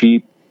 deer,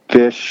 sheep,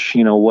 fish,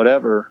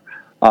 whatever.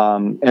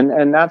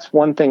 And that's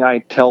one thing I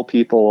tell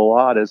people a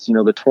lot is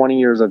the 20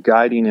 years of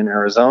guiding in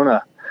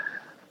Arizona.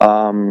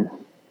 One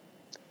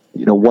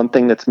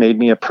thing that's made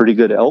me a pretty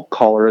good elk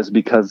caller is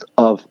because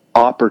of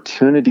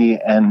opportunity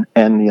and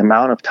the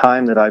amount of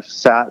time that I've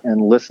sat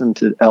and listened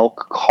to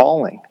elk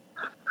calling.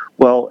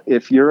 Well,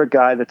 if you're a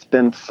guy that's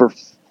been for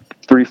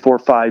 3, 4,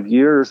 5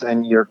 years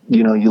and you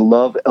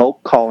love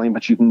elk calling,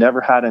 but you've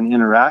never had an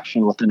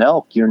interaction with an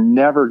elk, you're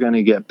never going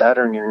to get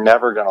better and you're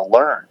never going to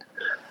learn.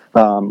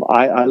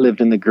 I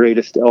lived in the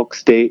greatest elk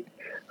state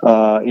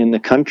in the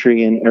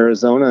country in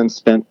Arizona and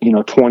spent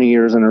 20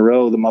 years in a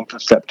row, the month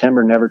of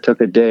September, never took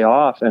a day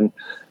off, and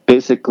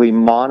basically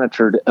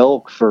monitored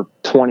elk for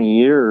 20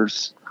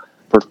 years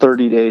for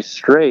 30 days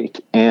straight.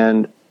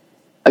 And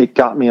it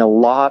got me a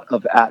lot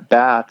of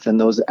at-bats, and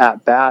those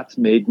at-bats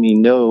made me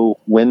know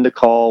when to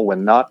call,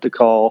 when not to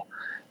call,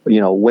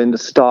 when to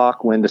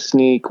stalk, when to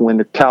sneak, when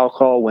to cow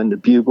call, when to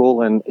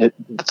bugle. And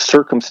it's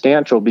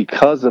circumstantial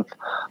because of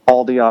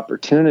all the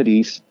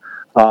opportunities.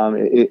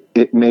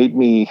 It made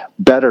me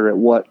better at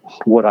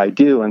what I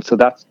do. And so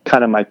that's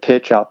kind of my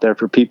pitch out there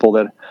for people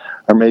that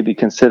are maybe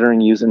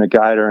considering using a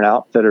guide or an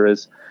outfitter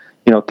is,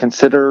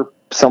 consider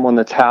someone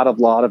that's had a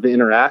lot of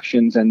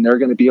interactions, and they're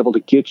going to be able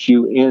to get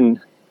you in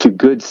to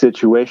good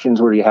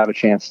situations where you have a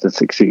chance to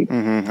succeed.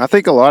 Mm-hmm. I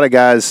think a lot of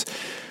guys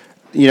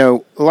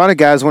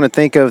want to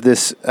think of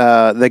this,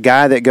 the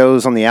guy that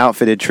goes on the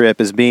outfitted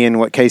trip as being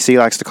what KC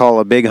likes to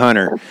call a big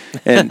hunter,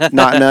 and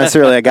not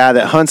necessarily a guy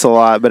that hunts a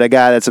lot, but a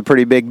guy that's a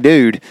pretty big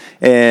dude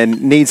and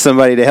needs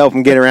somebody to help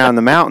him get around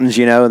the mountains,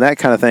 that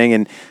kind of thing.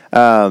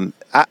 And,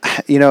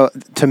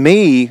 to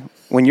me,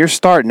 when you're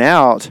starting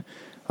out,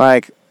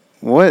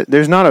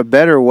 there's not a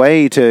better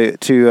way to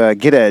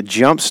get a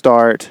jump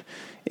start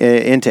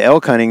into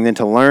elk hunting than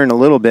to learn a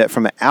little bit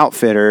from an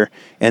outfitter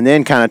and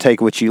then kind of take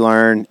what you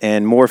learn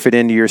and morph it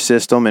into your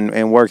system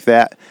and work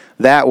that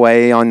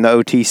way on the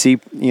OTC,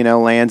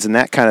 lands and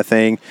that kind of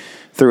thing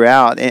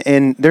throughout.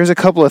 And there's a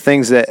couple of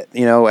things that,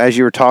 as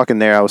you were talking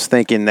there, I was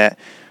thinking that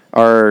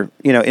are,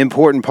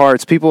 important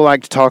parts. People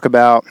like to talk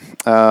about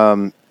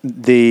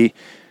the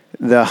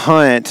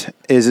hunt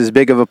is as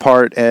big of a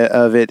part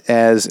of it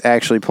as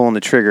actually pulling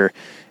the trigger.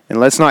 And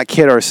let's not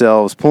kid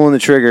ourselves. Pulling the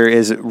trigger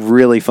is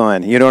really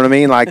fun. You know what I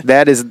mean?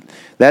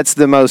 That's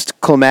the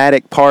most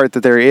climatic part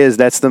that there is.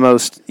 That's the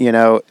most,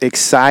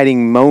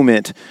 exciting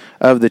moment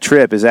of the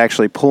trip is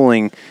actually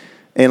pulling,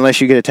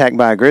 unless you get attacked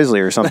by a grizzly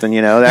or something,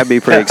 that'd be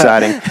pretty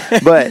exciting.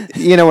 But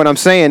you know what I'm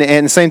saying?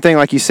 And the same thing,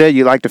 like you said,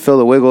 you like to feel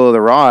the wiggle of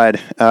the rod.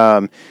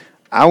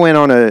 I went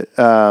on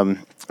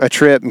a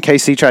trip, and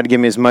KC tried to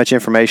give me as much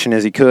information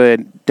as he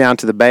could down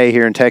to the bay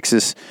here in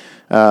Texas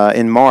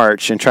in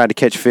March and tried to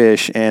catch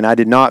fish, and I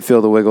did not feel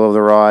the wiggle of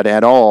the rod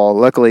at all.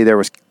 Luckily, there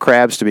was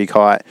crabs to be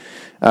caught.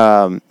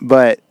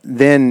 But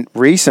then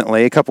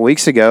recently, a couple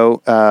weeks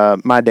ago,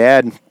 my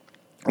dad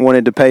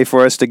wanted to pay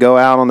for us to go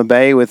out on the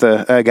bay with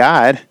a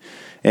guide,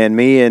 and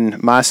me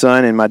and my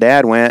son and my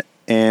dad went,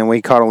 and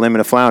we caught a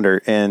limit of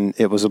flounder, and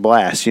it was a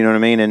blast, you know what I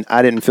mean? And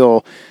I didn't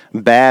feel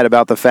bad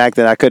about the fact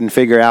that I couldn't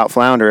figure out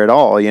flounder at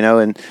all,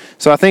 and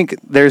so I think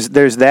there's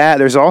that.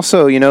 There's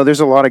also, there's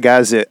a lot of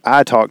guys that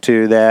I talk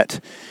to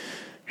that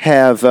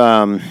have,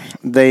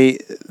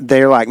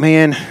 they're like,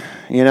 man,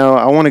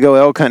 I want to go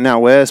elk hunting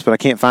out west, but I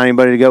can't find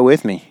anybody to go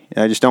with me.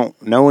 I just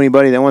don't know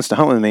anybody that wants to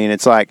hunt with me. And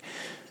it's like,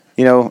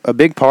 a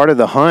big part of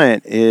the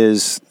hunt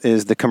is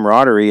the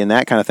camaraderie and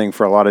that kind of thing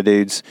for a lot of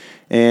dudes.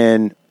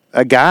 And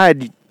a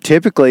guide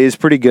typically is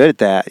pretty good at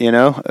that,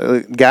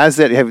 guys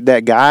that have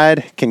that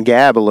guide can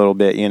gab a little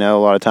bit, a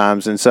lot of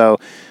times. And so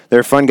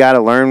they're a fun guy to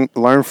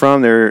learn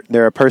from.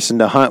 They're a person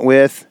to hunt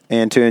with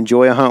and to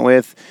enjoy a hunt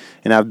with.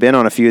 And I've been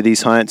on a few of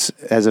these hunts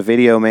as a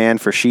video man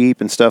for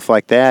sheep and stuff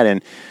like that.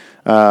 And,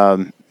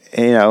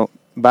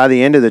 by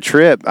the end of the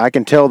trip, I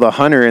can tell the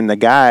hunter and the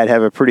guide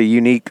have a pretty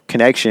unique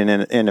connection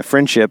and a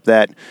friendship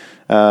that,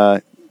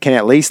 can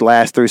at least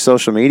last through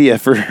social media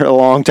for a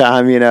long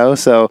time,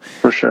 So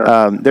for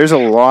sure, there's a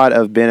lot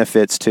of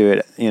benefits to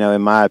it,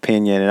 in my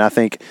opinion. And I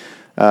think,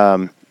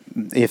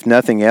 if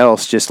nothing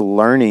else, just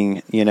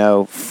learning,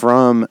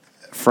 from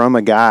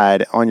a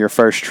guide on your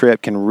first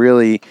trip can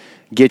really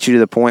get you to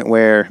the point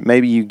where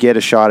maybe you get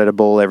a shot at a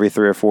bull every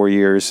 3 or 4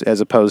 years, as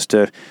opposed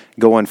to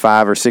going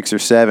 5 or 6 or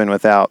 7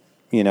 without,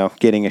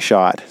 getting a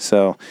shot.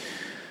 So,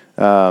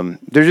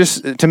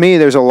 to me,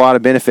 there's a lot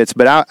of benefits,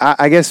 but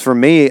I guess for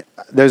me,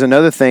 there's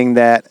another thing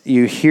that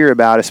you hear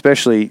about,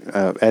 especially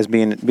as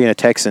being a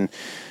Texan,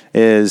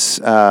 is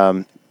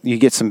you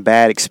get some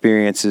bad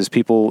experiences.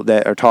 People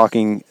that are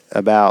talking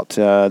about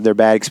their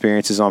bad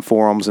experiences on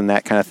forums and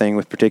that kind of thing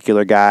with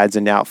particular guides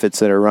and outfits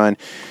that are run.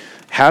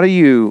 How do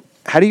you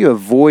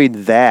avoid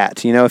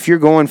that? If you're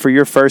going for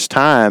your first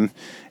time,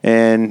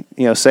 and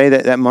say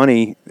that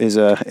money is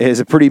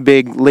a pretty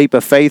big leap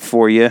of faith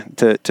for you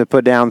to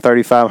put down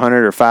 $3,500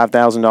 or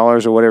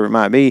 $5,000 or whatever it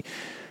might be.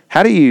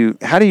 How do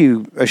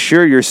you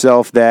assure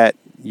yourself that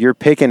you're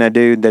picking a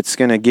dude that's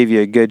going to give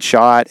you a good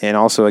shot and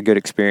also a good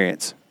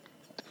experience?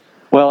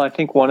 Well, I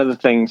think one of the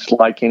things,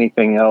 like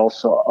anything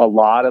else, a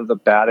lot of the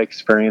bad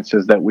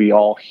experiences that we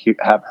all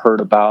have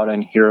heard about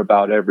and hear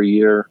about every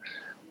year,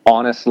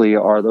 honestly,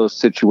 are those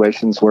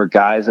situations where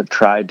guys have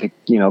tried to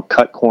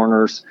cut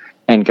corners.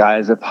 And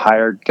guys have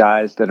hired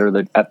guys that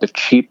are at the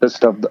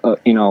cheapest of the,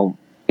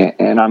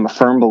 and I'm a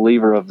firm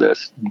believer of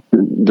this,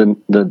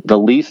 the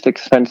least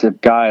expensive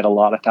guide a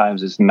lot of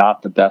times is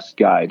not the best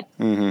guide.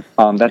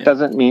 That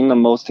doesn't mean the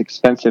most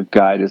expensive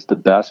guide is the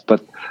best,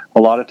 but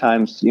a lot of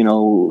times,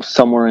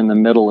 somewhere in the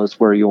middle is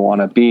where you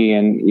want to be.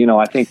 And,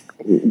 I think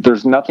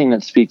there's nothing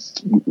that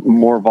speaks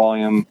more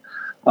volume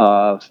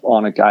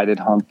on a guided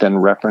hunt than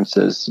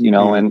references,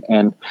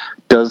 and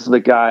does the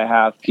guy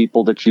have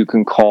people that you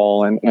can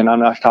call? And I'm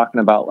not talking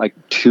about like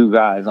 2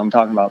 guys. I'm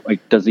talking about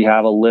like, does he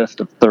have a list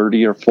of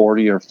 30 or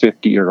 40 or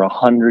 50 or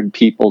 100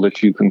 people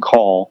that you can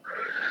call?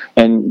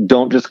 And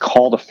don't just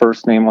call the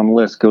first name on the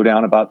list. Go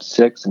down about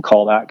 6 and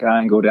call that guy,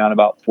 and go down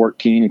about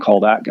 14 and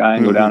call that guy,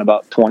 and go down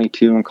about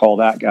 22 and call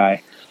that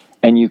guy.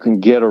 And you can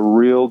get a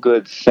real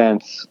good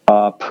sense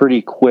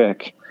pretty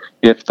quick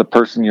if the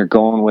person you're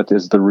going with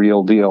is the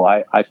real deal.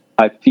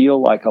 I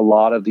feel like a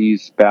lot of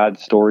these bad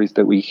stories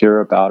that we hear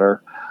about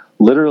are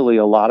literally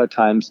a lot of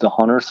times the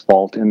hunter's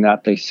fault, in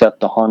that they set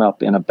the hunt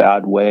up in a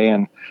bad way,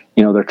 and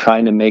they're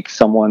trying to make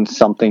someone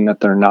something that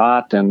they're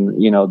not,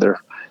 and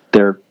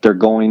they're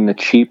going the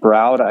cheap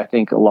route. I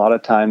think a lot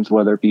of times,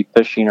 whether it be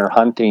fishing or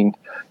hunting,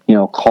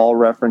 call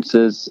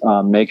references,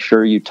 make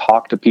sure you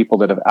talk to people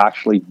that have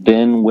actually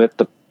been with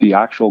the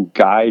actual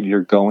guide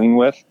you're going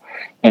with.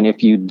 And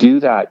if you do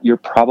that, you're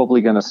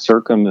probably going to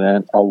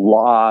circumvent a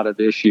lot of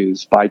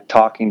issues by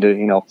talking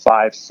to,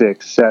 5,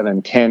 6,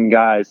 7, 10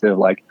 guys that are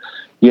like,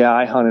 yeah,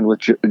 I hunted with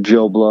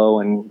Joe Blow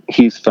and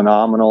he's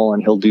phenomenal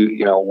and he'll do,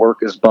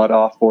 work his butt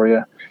off for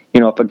you.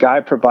 If a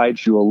guy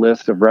provides you a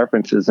list of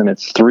references and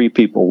it's 3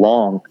 people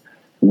long,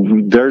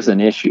 there's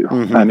an issue.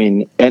 I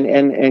mean,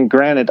 and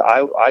granted,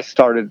 I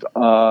started,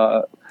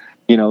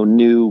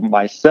 new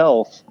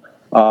myself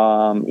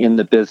in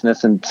the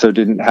business, and so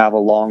didn't have a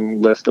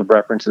long list of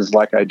references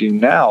like I do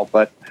now.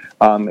 But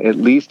at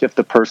least if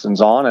the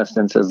person's honest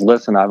and says,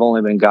 listen, I've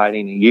only been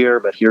guiding a year,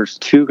 but here's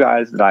 2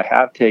 guys that I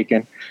have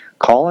taken,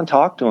 call and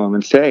talk to them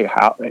and say,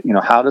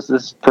 how does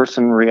this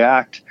person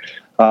react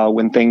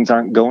when things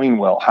aren't going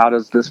well? How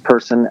does this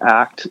person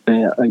act,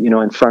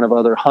 in front of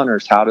other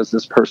hunters? How does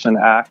this person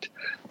act?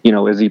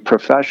 Is he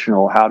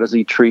professional? How does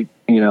he treat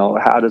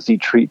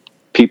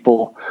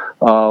people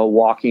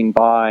walking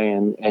by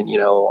and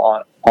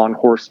on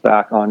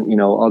horseback, on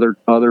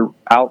other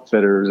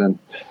outfitters? And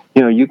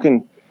you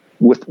can,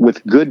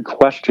 with good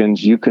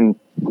questions, you can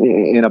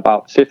in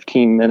about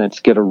 15 minutes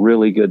get a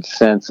really good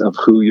sense of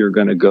who you're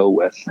going to go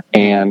with.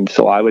 And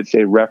so I would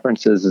say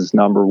references is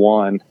number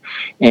 1.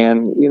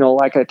 And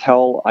like I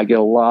get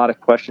a lot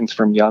of questions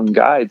from young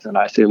guides, and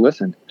I say,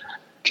 listen,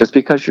 just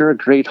because you're a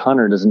great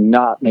hunter does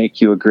not make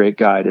you a great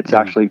guide. It's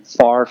actually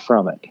far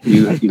from it.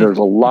 There's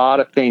a lot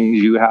of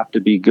things you have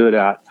to be good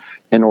at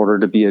in order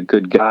to be a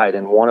good guide.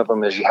 And one of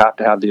them is you have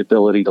to have the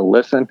ability to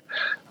listen.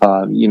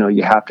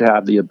 You have to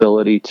have the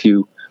ability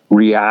to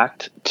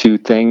react to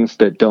things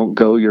that don't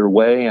go your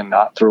way and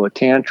not throw a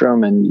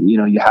tantrum. And,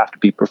 you have to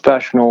be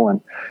professional.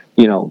 And,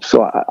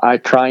 so I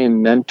try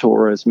and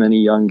mentor as many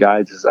young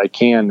guides as I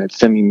can that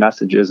send me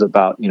messages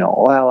about,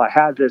 well, I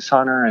had this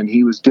hunter and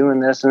he was doing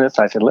this and this.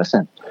 I said,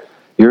 listen,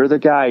 you're the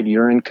guide,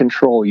 you're in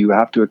control. You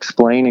have to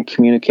explain and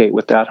communicate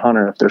with that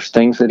hunter. If there's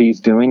things that he's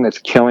doing that's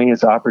killing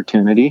his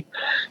opportunity,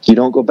 you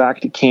don't go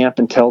back to camp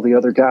and tell the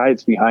other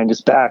guides behind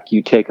his back.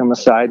 You take them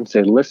aside and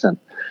say, listen,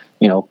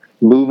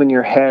 moving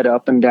your head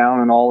up and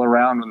down and all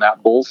around when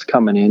that bull's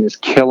coming in is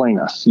killing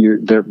us.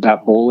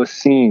 That bull is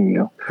seeing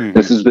you.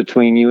 This is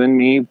between you and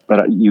me,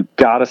 but you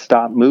got to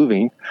stop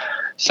moving.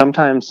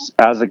 Sometimes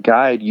as a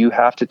guide, you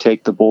have to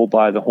take the bull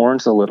by the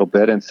horns a little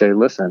bit and say,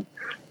 listen,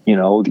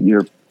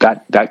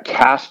 that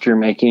cast you're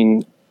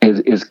making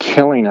is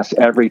killing us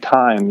every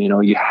time.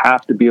 You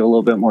have to be a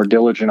little bit more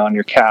diligent on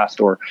your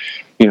cast. Or,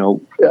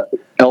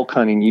 elk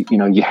hunting,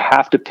 you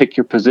have to pick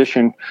your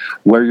position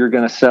where you're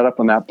going to set up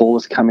when that bull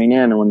is coming in.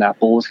 And when that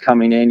bull is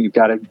coming in, you've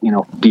got to,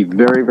 be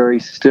very, very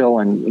still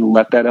and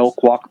let that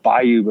elk walk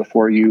by you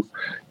before you,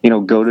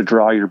 go to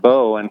draw your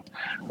bow. And,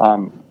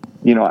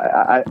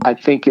 I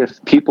think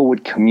if people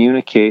would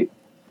communicate,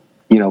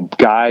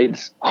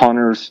 guides,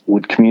 hunters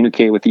would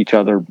communicate with each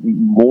other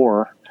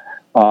more,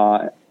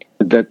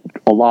 that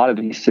a lot of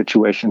these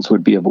situations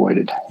would be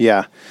avoided.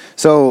 Yeah.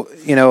 So,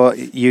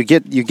 you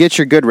get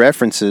your good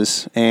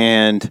references,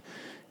 and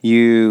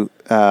you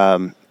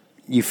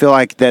feel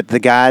like that the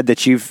guide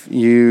that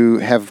you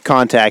have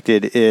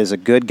contacted is a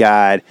good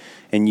guide,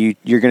 and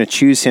you're going to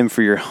choose him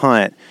for your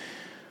hunt.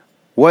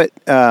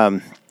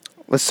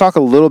 Let's talk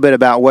a little bit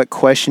about what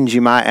questions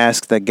you might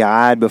ask the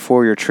guide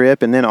before your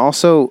trip, and then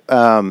also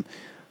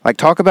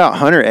talk about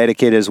hunter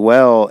etiquette as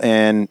well.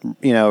 And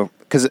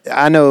because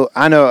I know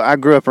I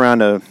grew up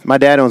around my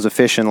dad owns a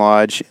fishing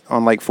lodge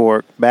on Lake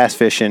Fork, bass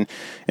fishing,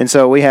 and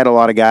so we had a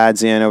lot of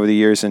guides in over the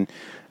years, and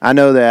I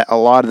know that a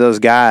lot of those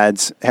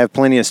guides have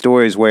plenty of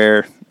stories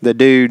where the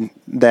dude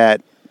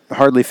that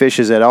hardly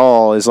fishes at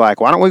all is like,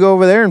 why don't we go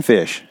over there and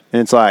fish?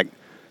 And it's like,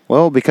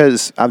 well,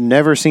 because I've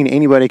never seen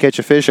anybody catch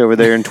a fish over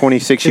there in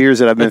 26 years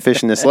that I've been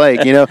fishing this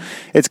lake.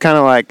 It's kind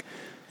of like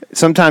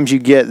sometimes you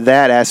get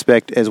that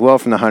aspect as well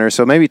from the hunter.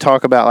 So maybe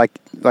talk about, like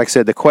I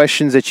said, the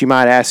questions that you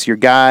might ask your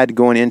guide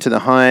going into the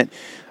hunt,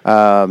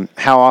 how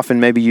often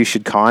maybe you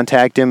should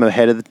contact him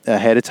ahead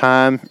of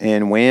time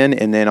and when,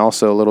 and then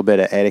also a little bit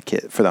of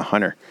etiquette for the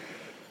hunter.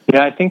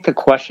 Yeah, I think the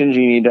questions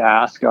you need to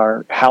ask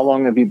are, how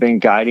long have you been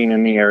guiding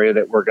in the area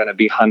that we're going to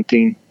be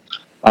hunting?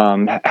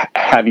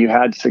 Have you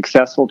had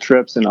successful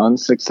trips and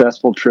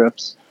unsuccessful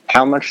trips?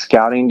 How much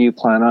scouting do you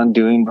plan on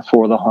doing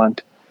before the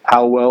hunt?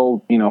 How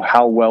well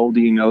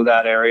do you know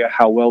that area?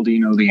 How well do you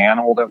know the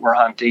animal that we're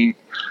hunting?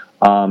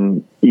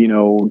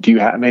 Do you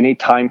have any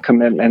time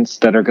commitments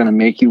that are going to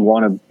make you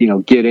want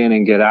to, get in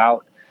and get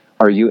out?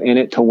 Are you in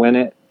it to win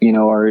it?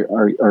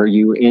 Are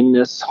you in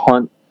this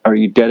hunt? Are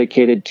you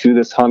dedicated to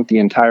this hunt the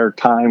entire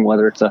time,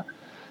 whether it's a,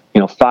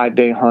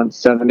 5-day hunt,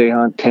 7-day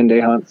hunt, 10-day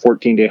hunt,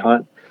 14-day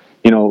hunt?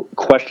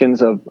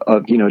 Questions of,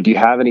 do you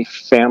have any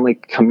family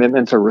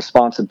commitments or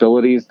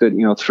responsibilities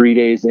that, 3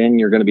 days in,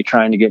 you're going to be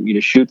trying to get me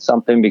to shoot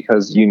something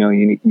because,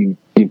 you've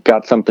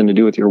got something to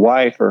do with your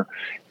wife or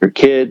your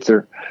kids,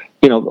 or,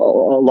 a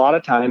lot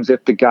of times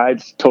if the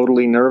guide's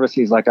totally nervous,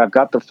 he's like, I've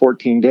got the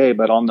 14-day,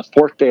 but on the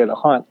 4th day of the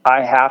hunt,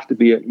 I have to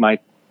be at my,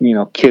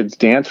 kid's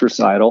dance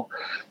recital.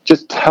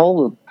 Just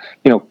tell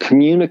them,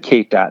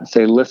 communicate that and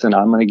say, listen,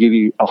 I'm going to give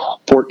you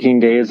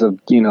 14 days of,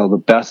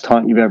 the best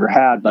hunt you've ever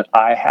had, but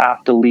I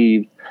have to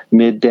leave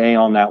midday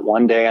on that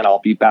one day and I'll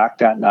be back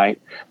that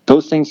night.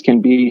 Those things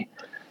can be,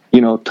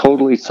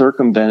 totally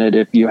circumvented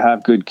if you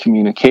have good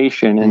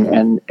communication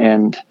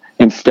and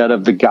instead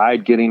of the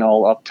guide getting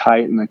all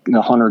uptight and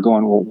the hunter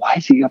going, well, why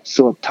is he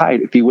so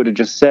uptight? If he would have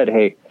just said,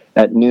 hey,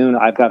 at noon,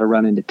 I've got to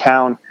run into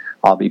town,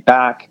 I'll be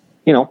back,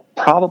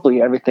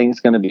 probably everything's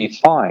going to be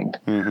fine.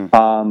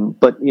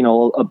 But,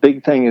 a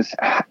big thing is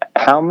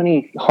how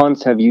many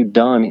hunts have you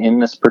done in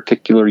this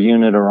particular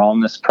unit or on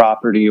this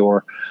property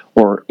or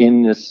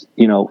in this,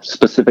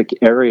 specific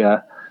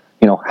area?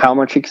 How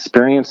much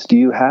experience do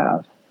you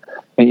have?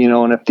 And,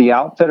 and if the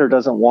outfitter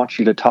doesn't want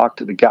you to talk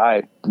to the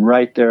guide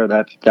right there,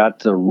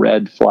 that's a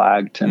red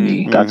flag to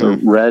me. That's a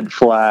red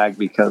flag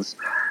because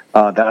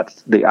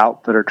that's the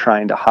outfitter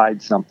trying to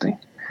hide something.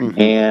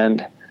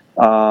 And,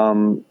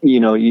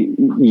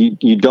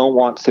 you don't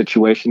want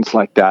situations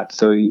like that.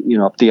 So,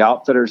 if the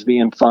outfitter's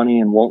being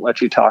funny and won't let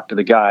you talk to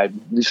the guide,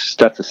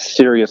 that's a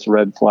serious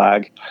red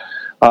flag.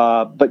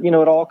 But,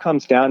 it all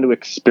comes down to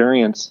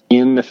experience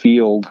in the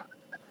field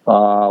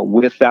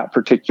with that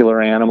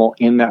particular animal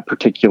in that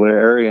particular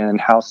area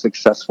and how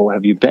successful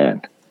have you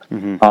been.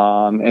 And,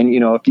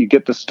 if you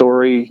get the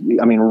story,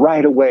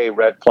 right away,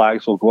 red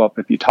flags will go up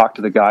if you talk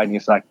to the guide and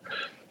he's like,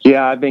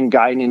 yeah, I've been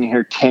guiding in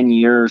here 10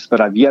 years, but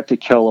I've yet to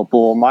kill a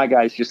bull. My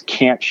guys just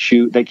can't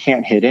shoot. They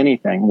can't hit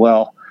anything.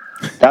 Well,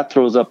 that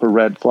throws up a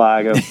red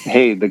flag of,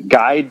 hey, the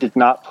guide did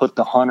not put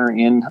the hunter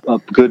in a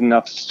good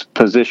enough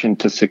position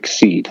to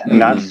succeed. And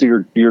that's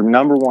your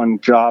number one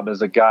job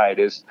as a guide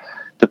is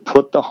to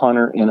put the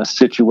hunter in a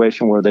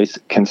situation where they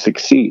can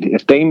succeed.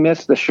 If they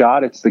miss the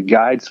shot, it's the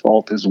guide's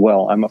fault as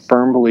well. I'm a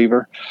firm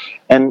believer.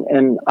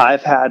 And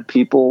I've had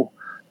people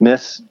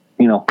miss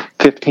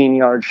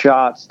 15-yard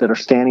shots that are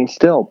standing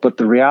still. But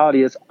the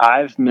reality is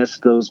I've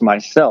missed those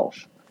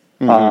myself.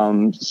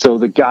 So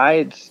the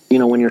guides,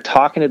 when you're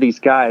talking to these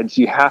guides,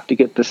 you have to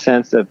get the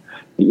sense of,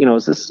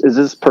 is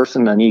this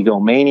person an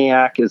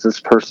egomaniac? Is this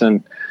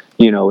person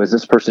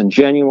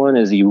genuine?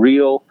 Is he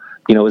real?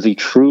 Is he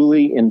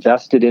truly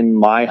invested in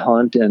my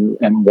hunt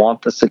and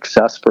want the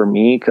success for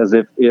me? Because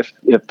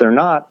if they're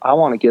not, I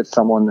want to get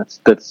someone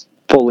that's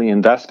fully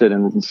invested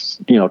and,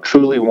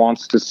 truly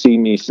wants to see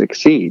me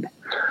succeed.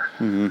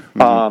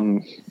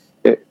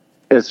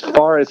 As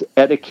far as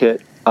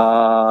etiquette,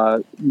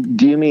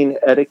 do you mean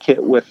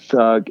etiquette with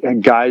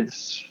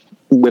guides,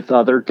 with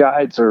other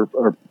guides,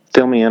 or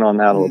fill me in on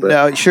that a little bit?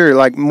 No, sure.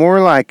 Like more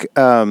like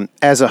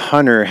as a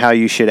hunter, how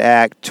you should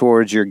act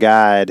towards your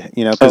guide.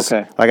 Because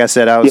like I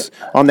said, I was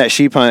on that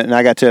sheep hunt and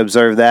I got to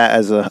observe that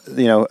as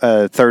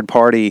a third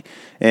party,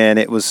 and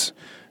it was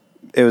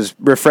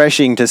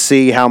refreshing to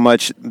see how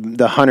much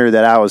the hunter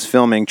that I was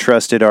filming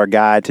trusted our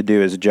guide to do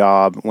his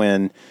job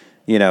when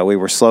we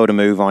were slow to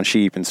move on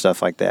sheep and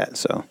stuff like that.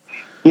 So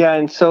yeah,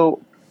 and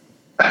so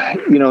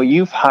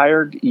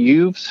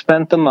you've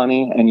spent the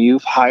money and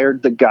you've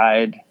hired the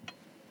guide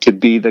to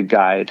be the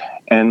guide.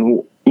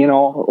 And,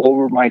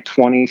 over my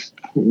 20s,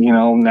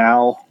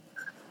 now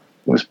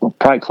was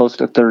probably close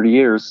to 30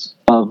 years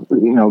of,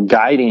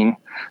 guiding,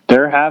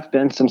 there have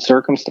been some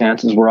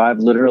circumstances where I've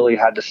literally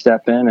had to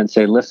step in and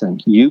say, listen,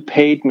 you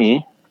paid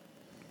me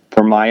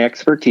for my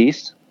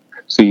expertise,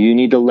 so you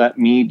need to let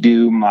me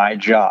do my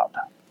job.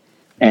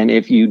 And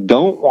if you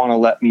don't want to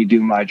let me do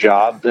my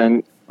job,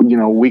 then,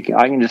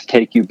 I can just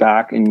take you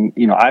back. And,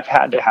 I've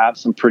had to have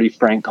some pretty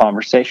frank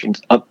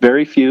conversations,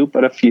 very few,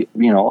 but a few,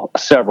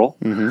 several.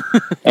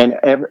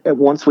 And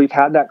once we've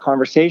had that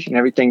conversation,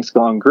 everything's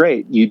gone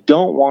great. You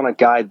don't want to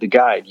guide the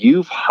guide.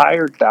 You've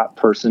hired that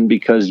person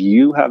because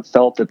you have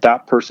felt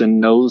that person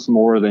knows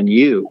more than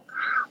you.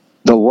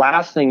 The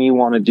last thing you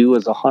want to do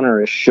as a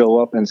hunter is show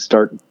up and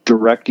start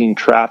directing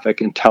traffic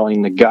and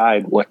telling the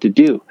guide what to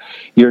do.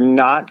 You're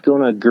not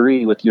going to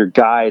agree with your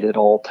guide at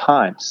all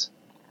times.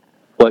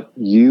 but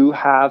you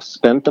have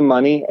spent the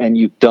money and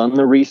you've done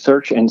the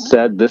research and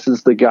said, this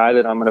is the guy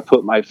that I'm going to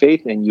put my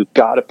faith in. You've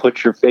got to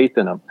put your faith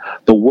in him.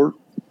 The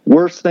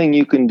worst thing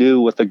you can do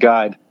with a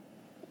guide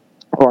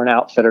or an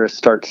outfitter is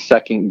start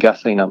second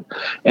guessing them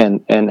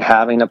and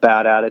having a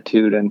bad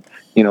attitude and,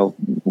 you know,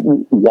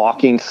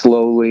 walking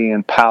slowly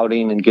and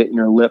pouting and getting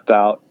your lip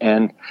out.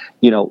 And,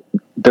 you know,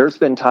 there's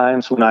been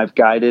times when I've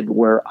guided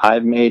where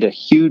I've made a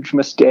huge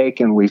mistake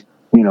and we've,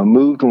 you know,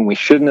 moved when we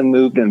shouldn't have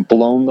moved and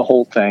blown the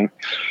whole thing.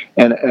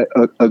 And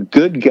a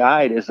good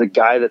guide is a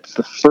guy that's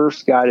the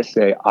first guy to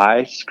say,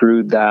 I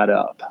screwed that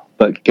up.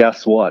 But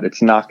guess what?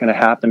 It's not going to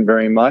happen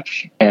very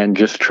much. And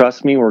just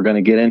trust me, we're going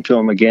to get into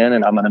them again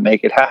and I'm going to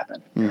make it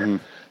happen. Mm-hmm.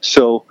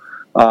 So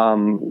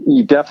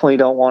you definitely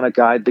don't want to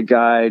guide the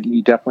guide.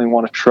 You definitely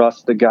want to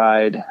trust the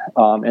guide.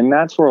 And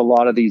that's where a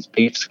lot of these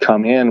beefs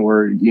come in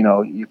where, you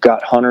know, you've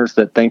got hunters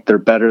that think they're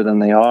better than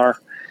they are.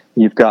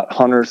 You've got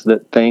hunters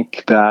that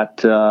think that,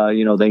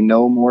 you know, they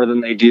know more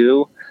than they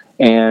do.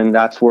 And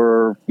that's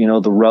where, you know,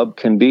 the rub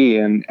can be.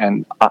 And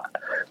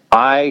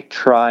I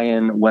try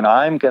and, when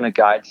I'm going to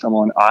guide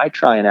someone, I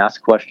try and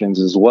ask questions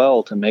as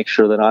well to make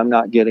sure that I'm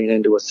not getting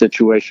into a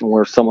situation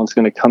where someone's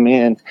going to come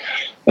in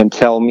and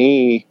tell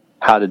me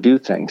how to do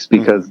things,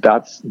 because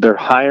they're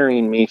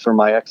hiring me for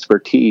my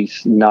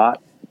expertise,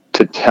 not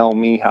to tell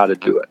me how to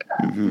do it.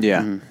 Mm-hmm.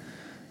 Yeah. Mm-hmm.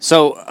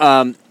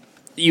 So,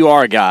 you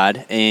are a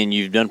guide and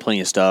you've done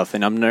plenty of stuff,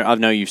 and I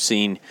know you've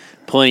seen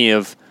plenty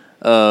of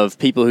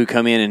people who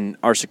come in and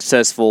are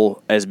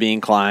successful as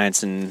being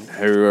clients and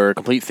who are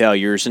complete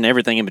failures and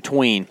everything in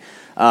between.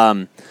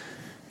 Are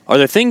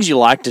there things you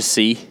like to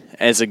see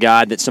as a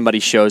guide that somebody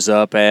shows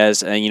up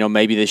as, and, you know,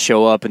 maybe they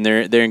show up and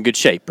they're in good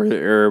shape,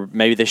 or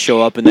maybe they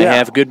show up and they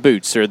have good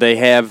boots, or they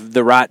have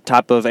the right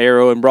type of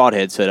arrow and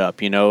broadhead set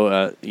up?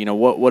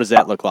 What does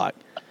that look like?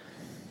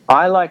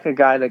 I like a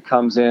guy that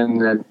comes in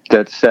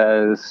that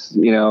says,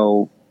 you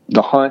know,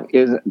 the hunt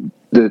is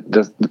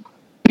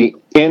the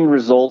end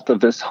result of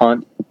this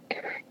hunt,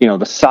 you know,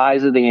 the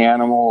size of the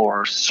animal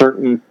or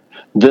certain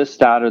this,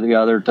 that, or the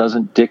other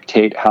doesn't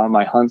dictate how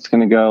my hunt's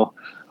going to go.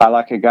 I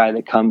like a guy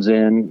that comes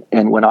in,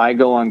 and when I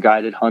go on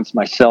guided hunts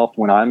myself,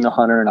 when I'm the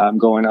hunter and I'm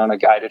going on a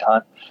guided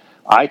hunt,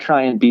 I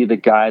try and be the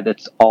guy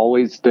that's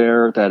always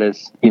there, that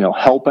is, you know,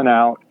 helping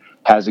out,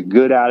 has a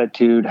good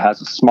attitude,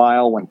 has a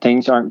smile when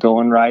things aren't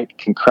going right,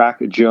 can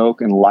crack a joke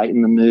and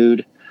lighten the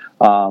mood.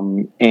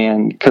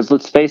 And because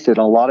let's face it,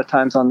 a lot of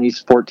times on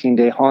these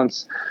 14-day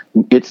hunts,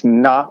 it's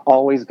not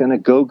always going to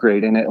go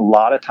great. And a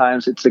lot of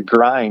times it's a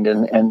grind.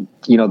 And,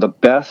 you know, the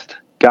best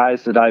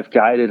guys that I've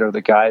guided are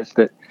the guys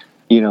that,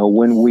 you know,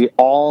 when we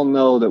all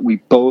know that we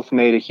both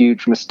made a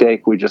huge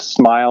mistake, we just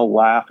smile,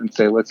 laugh, and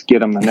say, let's get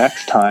them the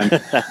next time.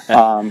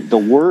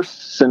 The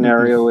worst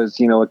scenario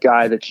is, you know, a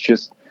guy that's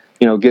just,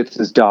 you know, gets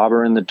his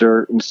dauber in the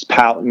dirt and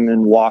pouting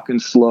and walking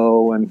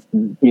slow and,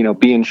 you know,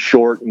 being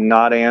short and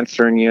not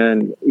answering you.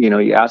 And, you know,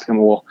 you ask him,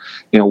 well,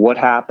 you know, what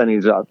happened?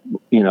 He's,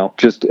 you know,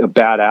 just a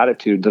bad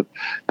attitude.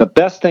 The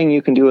best thing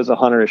you can do as a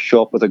hunter is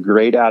show up with a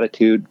great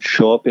attitude,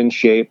 show up in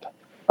shape,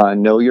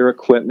 know your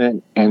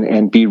equipment,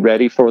 and be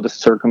ready for the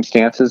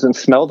circumstances and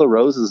smell the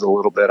roses a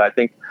little bit. I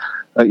think,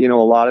 you know,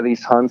 a lot of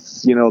these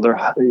hunts, you know,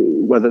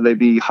 whether they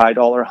be high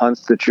dollar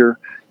hunts that you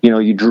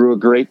drew a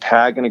great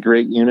tag and a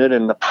great unit,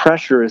 and the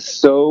pressure is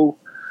so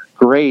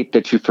great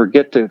that you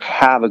forget to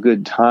have a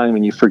good time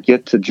and you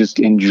forget to just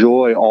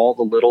enjoy all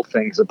the little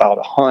things about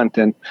a hunt.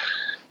 And,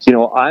 you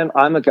know,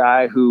 I'm a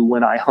guy who,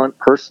 when I hunt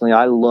personally,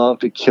 I love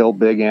to kill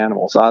big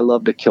animals. I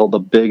love to kill the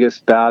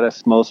biggest,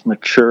 baddest, most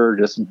mature,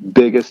 just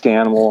biggest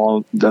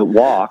animal that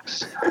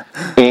walks.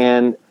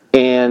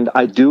 And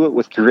I do it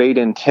with great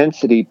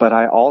intensity, but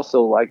I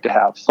also like to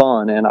have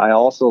fun. And I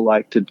also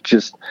like to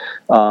just,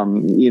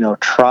 you know,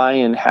 try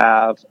and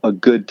have a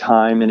good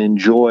time and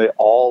enjoy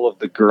all of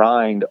the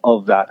grind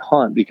of that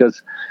hunt.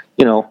 Because,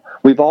 you know,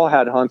 we've all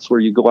had hunts where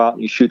you go out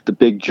and you shoot the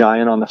big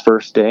giant on the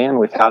first day, and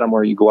we've had them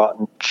where you go out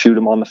and shoot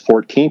them on the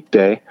 14th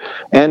day,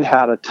 and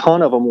had a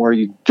ton of them where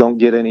you don't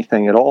get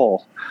anything at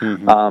all.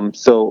 Mm-hmm.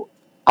 So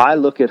I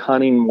look at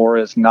hunting more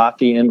as not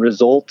the end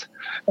result,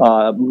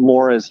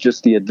 more as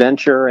just the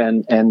adventure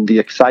and the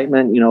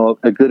excitement. You know,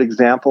 a good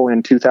example,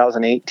 in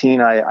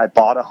 2018, I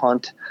bought a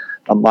hunt,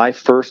 my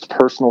first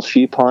personal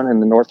sheep hunt in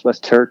the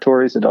Northwest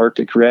Territories at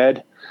Arctic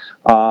Red.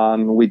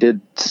 We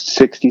did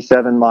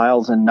 67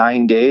 miles in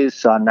 9 days,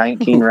 saw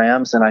 19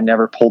 rams, and I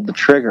never pulled the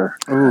trigger.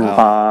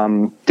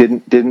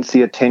 Didn't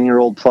see a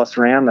 10-year-old plus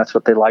ram. That's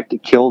what they like to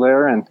kill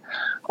there. And,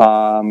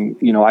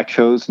 you know, I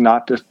chose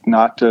not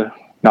to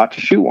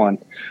shoot one.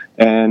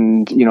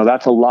 And, you know,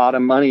 that's a lot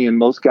of money. And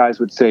most guys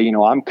would say, you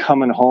know, I'm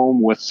coming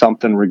home with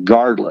something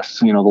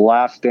regardless. You know, the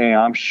last day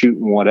I'm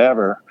shooting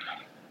whatever.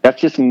 That's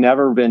just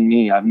never been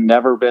me. I've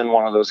never been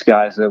one of those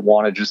guys that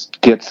want to just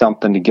get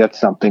something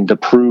to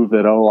prove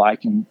that, oh, I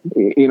can,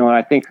 you know. And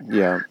I think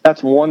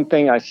that's one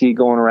thing I see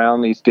going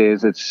around these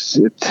days. It's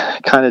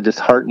kind of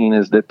disheartening,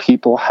 is that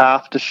people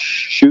have to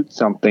shoot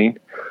something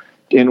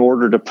in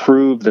order to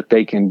prove that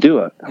they can do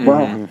it. Mm-hmm.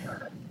 Well,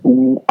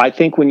 I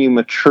think when you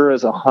mature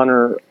as a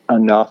hunter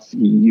enough,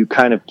 you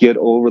kind of get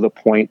over the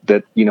point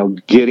that,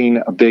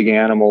 getting a big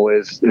animal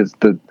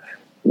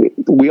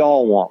we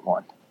all want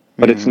one,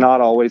 but it's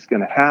not always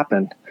going to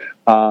happen.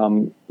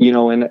 And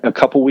a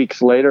couple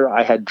weeks later,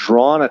 I had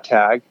drawn a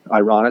tag.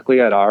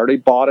 Ironically, I'd already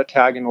bought a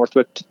tag in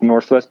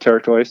Northwest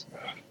Territories.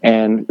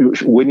 And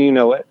wouldn't you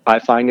know it, I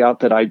find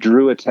out that I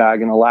drew a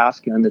tag in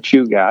Alaska in the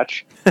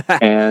Chugach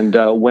and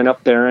went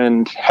up there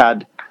and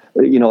had,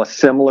 a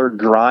similar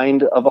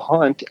grind of a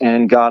hunt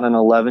and got an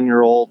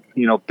 11-year-old,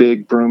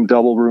 big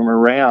double broomer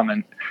ram.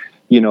 And,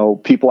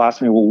 people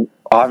ask me, well,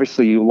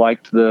 obviously you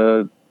liked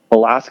the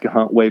Alaska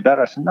hunt way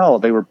better. I said, no,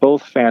 they were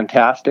both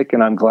fantastic.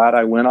 And I'm glad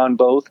I went on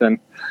both. And,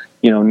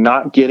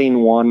 not getting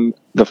one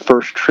the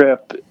first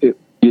trip,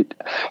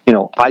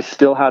 I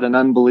still had an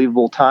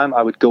unbelievable time.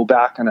 I would go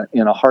back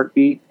in a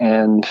heartbeat.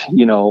 And,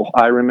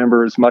 I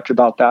remember as much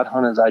about that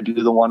hunt as I do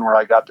the one where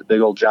I got the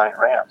big old giant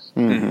ram.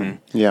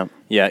 Mm-hmm. Yeah.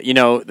 Yeah.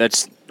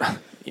 That's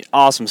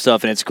awesome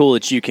stuff. And it's cool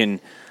that you can,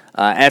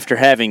 after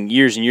having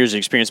years and years of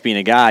experience being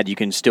a guide, you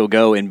can still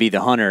go and be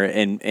the hunter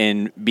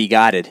and be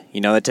guided.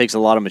 That takes a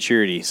lot of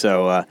maturity.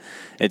 So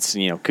it's,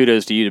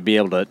 kudos to you to be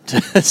able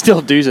to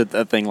still do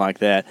a thing like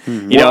that.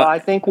 Mm-hmm. I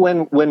think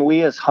when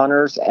we as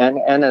hunters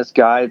and as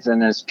guides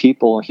and as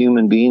people,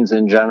 human beings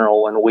in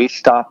general, when we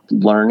stop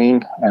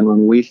learning and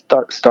when we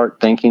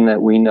start thinking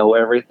that we know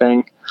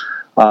everything,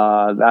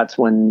 that's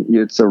when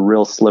it's a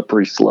real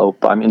slippery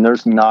slope. I mean,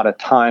 there's not a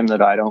time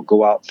that I don't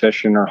go out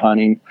fishing or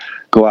hunting,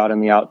 go out in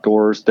the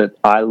outdoors, that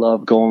I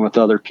love going with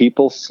other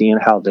people, seeing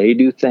how they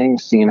do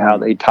things, seeing how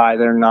they tie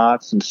their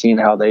knots and seeing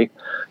how they,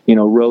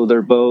 row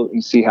their boat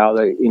and see how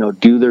they,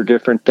 do their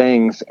different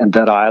things, and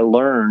that I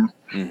learn.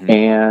 Mm-hmm.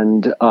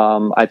 And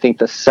I think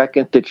the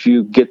second that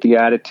you get the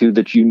attitude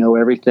that you know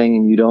everything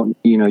and you don't,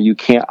 you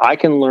can't, I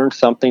can learn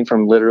something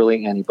from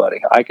literally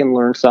anybody. I can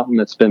learn something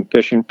that's been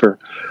fishing for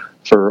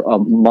a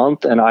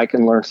month, and I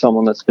can learn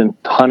someone that's been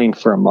hunting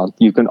for a month.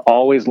 You can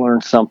always learn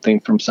something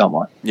from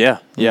someone. Yeah,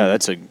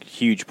 that's a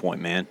huge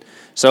point, man.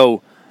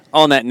 So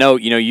on that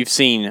note, you've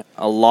seen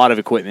a lot of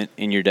equipment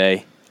in your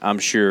day, I'm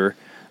sure.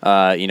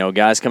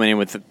 Guys coming in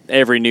with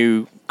every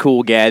new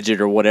cool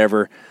gadget or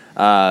whatever.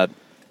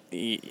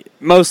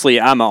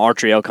 Mostly I'm an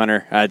archery elk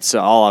hunter. That's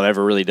all I've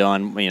ever really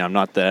done. I'm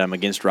not that I'm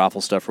against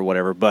rifle stuff or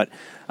whatever, but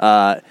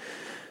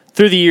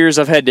through the years,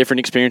 I've had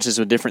different experiences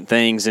with different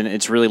things, and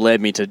it's really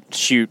led me to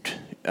shoot,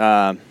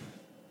 heavy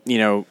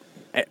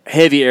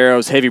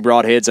arrows, heavy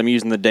broadheads. I'm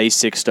using the Day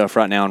 6 stuff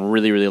right now and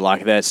really, really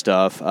like that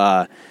stuff,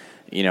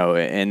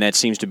 and that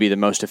seems to be the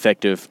most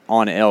effective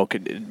on elk.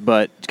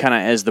 But kind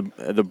of as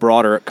the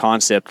broader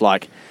concept,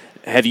 like,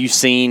 have you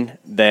seen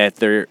that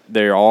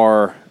there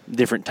are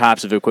different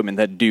types of equipment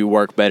that do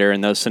work better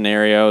in those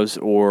scenarios,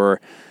 or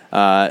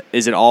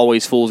is it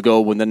always fool's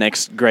gold when the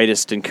next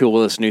greatest and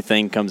coolest new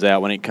thing comes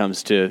out when it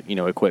comes to,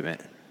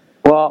 equipment?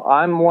 Well,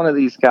 I'm one of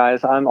these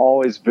guys. I'm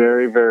always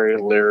very, very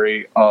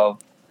leery of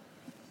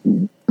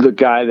the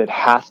guy that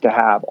has to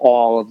have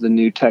all of the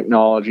new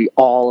technology,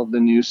 all of the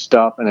new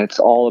stuff. And it's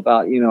all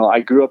about,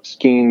 I grew up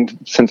skiing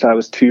since I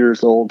was 2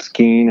 years old,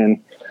 skiing.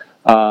 And,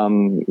 I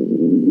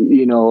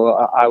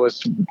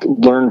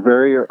learned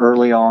very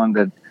early on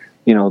that,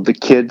 the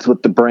kids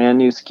with the brand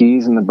new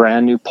skis and the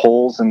brand new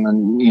poles and the,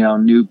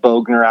 new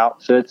Bogner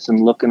outfits and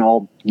looking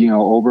all,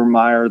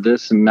 Obermeyer,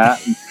 this and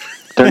that. And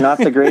they're not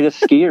the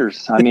greatest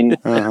skiers. I mean,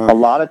 a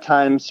lot of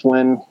times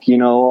when,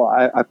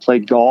 I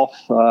played golf,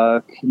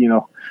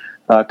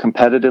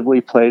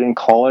 competitively, played in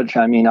college.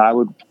 I mean, I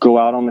would go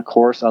out on the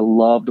course. I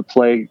love to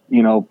play,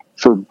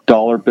 for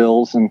dollar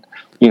bills and,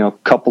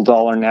 couple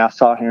dollar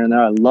Nassau here and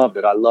there. I loved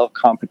it. I love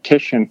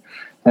competition.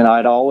 And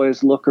I'd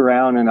always look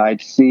around and I'd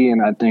see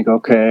and I'd think,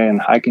 okay,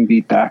 and I can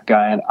beat that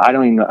guy. And I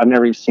don't even know, I've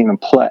never even seen him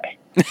play.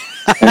 And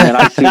then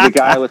I see the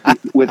guy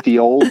with the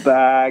old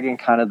bag and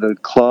kind of the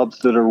clubs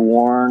that are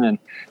worn, and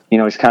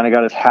he's kind of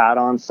got his hat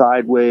on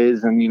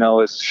sideways, and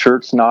his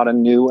shirt's not a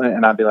new one,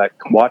 and I'd be like,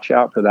 watch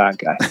out for that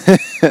guy.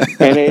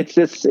 And it's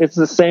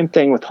the same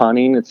thing with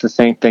hunting. It's the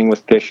same thing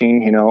with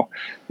fishing.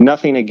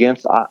 Nothing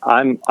against.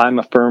 I'm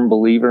a firm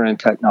believer in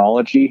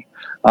technology,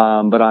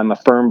 but I'm a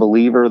firm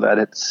believer that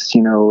it's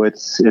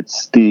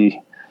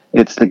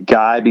the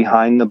guy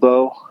behind the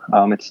bow.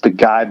 It's the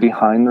guy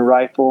behind the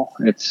rifle.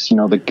 It's,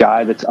 the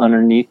guy that's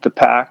underneath the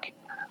pack,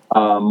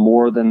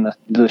 more than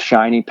the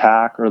shiny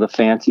pack or the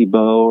fancy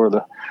bow or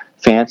the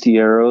fancy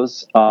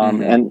arrows.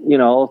 And,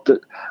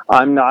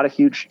 I'm not a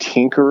huge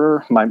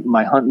tinkerer.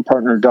 My hunting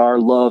partner, Dar,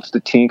 loves to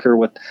tinker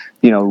with,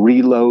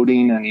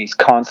 reloading, and he's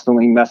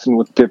constantly messing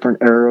with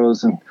different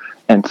arrows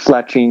and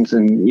fletchings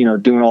and,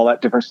 doing all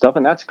that different stuff.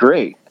 And that's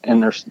great.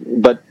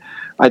 But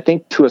I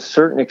think to a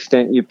certain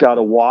extent, you've got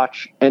to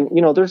watch. And,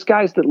 there's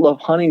guys that love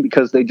hunting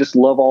because they just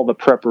love all the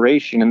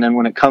preparation. And then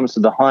when it comes to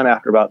the hunt,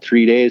 after about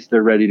 3 days,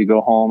 they're ready to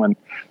go home. And,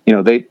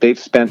 they've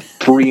spent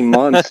 3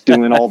 months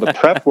doing all the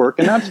prep work,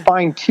 and that's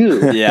fine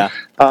too. Yeah.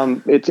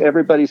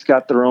 Everybody's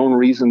got their own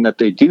reason that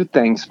they do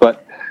things.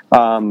 But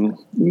I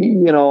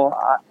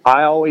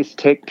always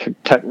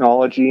take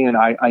technology and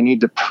I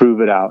need to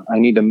prove it out. I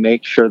need to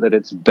make sure that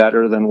it's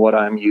better than what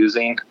I'm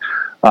using,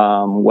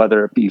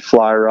 whether it be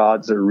fly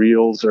rods or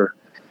reels or,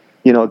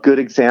 a good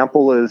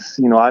example is,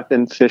 I've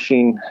been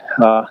fishing,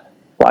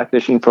 fly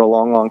fishing for a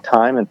long, long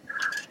time. And,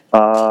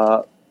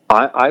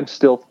 I'm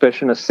still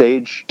fishing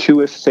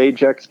two-ish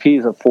Sage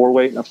XPs, a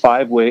 4-weight and a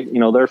 5-weight.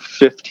 They're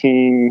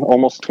 15,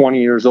 almost 20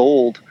 years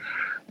old,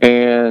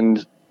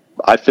 and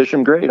I fish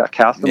them great. I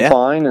cast them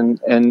fine,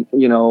 and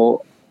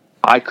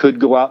I could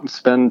go out and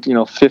spend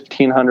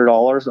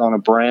 $1,500 on a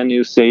brand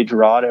new Sage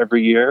rod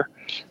every year.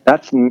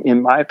 That's,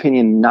 in my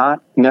opinion,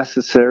 not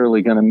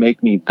necessarily going to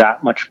make me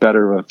that much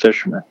better of a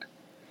fisherman.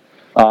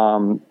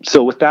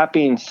 So with that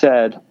being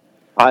said,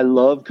 I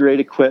love great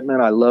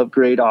equipment. I love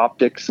great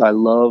optics. I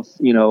love,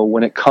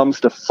 when it comes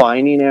to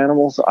finding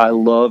animals, I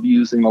love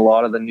using a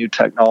lot of the new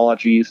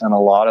technologies and a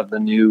lot of the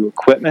new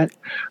equipment.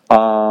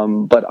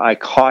 But I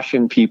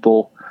caution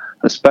people,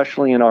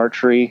 especially in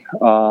archery,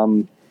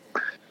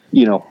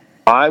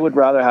 I would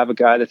rather have a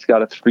guy that's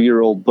got a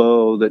 3-year-old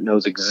bow that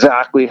knows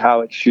exactly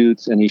how it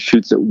shoots and he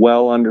shoots it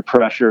well under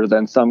pressure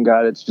than some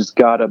guy that's just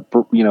got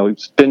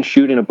he's been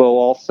shooting a bow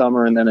all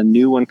summer and then a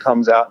new one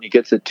comes out and he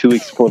gets it 2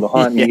 weeks before the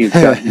hunt and he's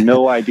got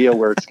no idea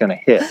where it's going to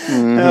hit.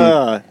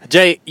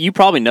 Jay, you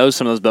probably know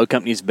some of those bow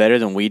companies better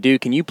than we do.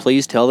 Can you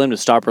please tell them to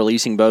stop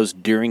releasing bows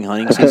during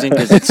hunting season?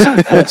 Because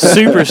it's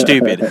super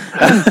stupid.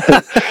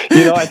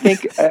 I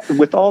think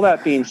with all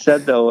that being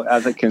said, though,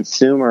 as a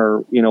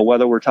consumer,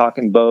 whether we're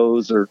talking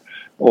bows or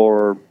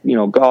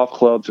golf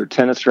clubs or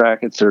tennis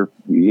rackets or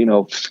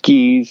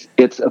skis,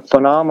 it's a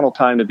phenomenal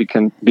time to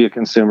be a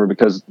consumer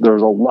because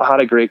there's a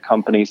lot of great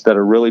companies that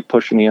are really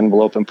pushing the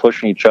envelope and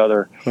pushing each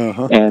other.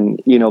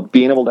 And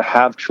being able to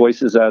have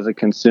choices as a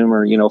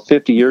consumer,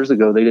 50 years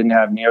ago they didn't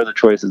have near the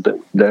choices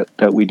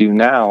that we do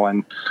now.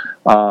 And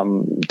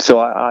so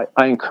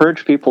I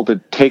encourage people to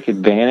take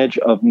advantage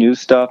of new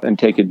stuff and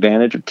take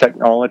advantage of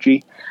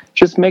technology.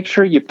 Just make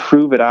sure you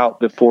prove it out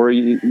before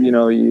you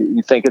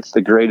think it's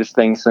the greatest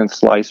thing since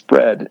sliced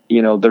bread.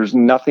 There's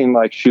nothing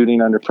like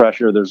shooting under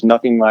pressure. There's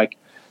nothing like,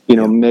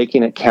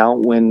 making it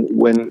count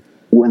when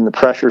the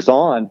pressure's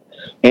on.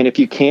 And if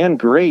you can,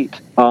 great.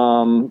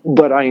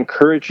 But I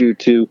encourage you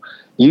to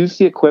use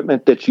the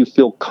equipment that you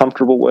feel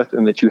comfortable with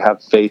and that you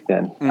have faith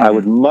in. I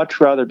would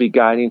much rather be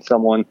guiding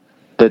someone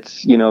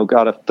that's,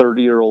 got a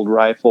 30-year-old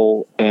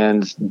rifle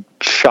and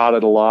shot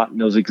it a lot,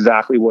 knows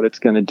exactly what it's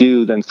going to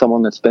do than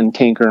someone that's been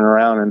tinkering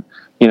around and,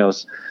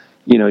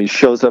 he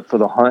shows up for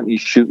the hunt,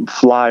 he's shooting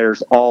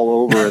flyers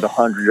all over at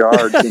 100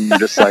 yards and you're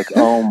just like,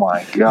 oh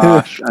my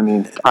gosh. I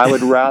mean, I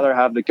would rather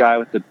have the guy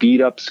with the beat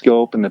up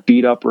scope and the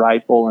beat up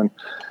rifle and,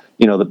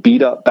 the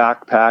beat up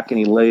backpack and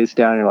he lays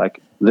down and you're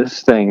like,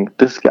 this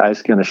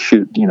guy's going to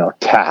shoot,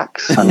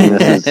 tacks. I mean,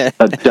 this is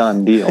a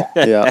done deal.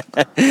 Yeah.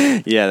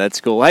 Yeah,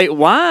 that's cool. Hey,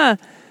 why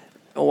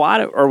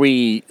are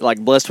we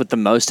blessed with the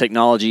most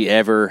technology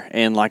ever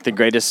and the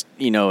greatest,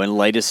 and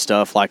latest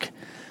stuff?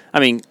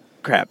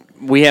 Crap.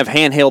 We have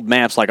handheld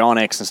maps like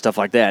Onyx and stuff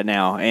like that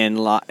now,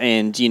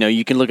 and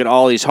you can look at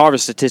all these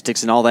harvest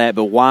statistics and all that.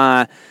 But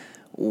why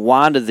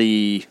do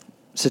the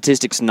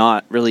statistics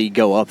not really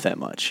go up that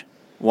much?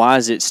 Why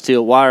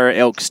are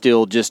elk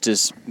still just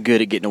as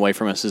good at getting away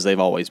from us as they've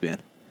always been?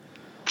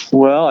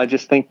 Well, I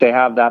just think they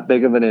have that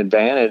big of an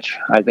advantage.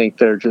 I think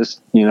they're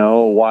just, a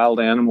wild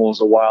animal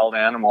is a wild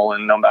animal,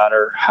 and no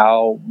matter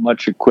how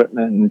much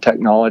equipment and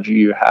technology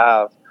you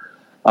have,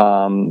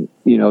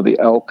 the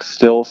elk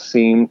still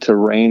seem to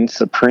reign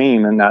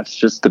supreme, and that's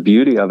just the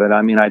beauty of it.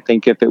 I mean, I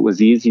think if it was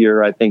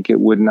easier, I think it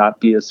would not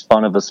be as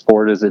fun of a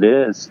sport as it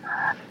is.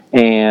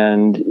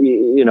 And,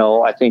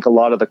 I think a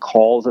lot of the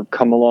calls have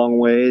come a long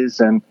ways,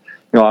 and,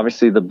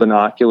 obviously the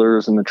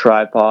binoculars and the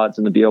tripods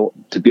and to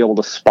be able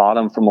to spot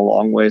them from a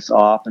long ways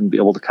off and be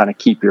able to kind of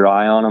keep your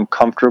eye on them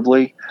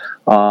comfortably.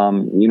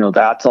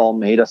 That's all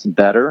made us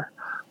better.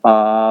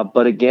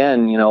 But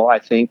again, I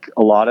think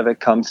a lot of it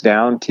comes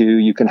down to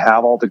you can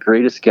have all the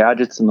greatest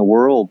gadgets in the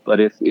world, but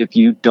if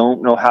you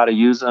don't know how to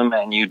use them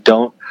and you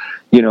don't,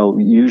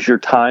 use your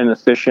time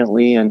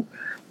efficiently, and,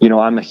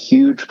 I'm a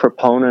huge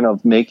proponent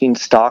of making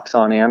stocks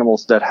on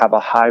animals that have a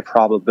high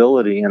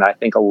probability. And I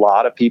think a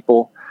lot of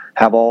people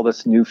have all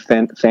this new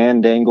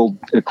fandangled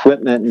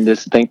equipment and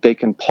just think they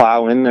can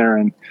plow in there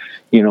and,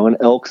 an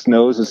elk's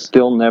nose is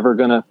still never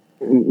going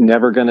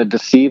to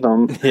deceive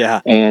them.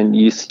 Yeah. And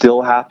you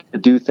still have to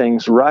do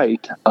things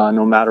right,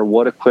 no matter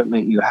what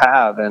equipment you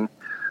have. And,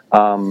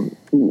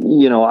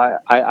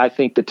 I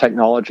think the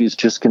technology is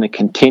just going to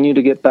continue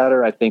to get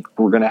better. I think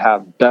we're going to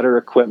have better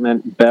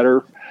equipment,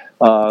 better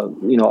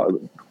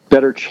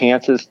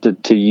chances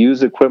to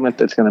use equipment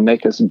that's going to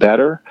make us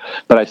better.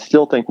 But I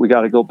still think we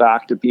got to go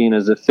back to being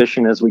as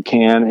efficient as we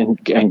can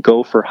and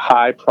go for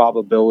high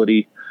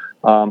probability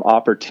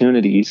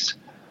opportunities.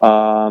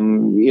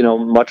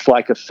 Much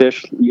like a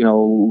fish,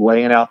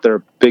 laying out their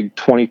big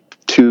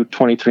 22,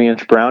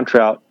 23-inch brown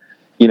trout,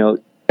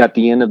 at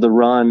the end of the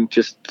run,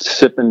 just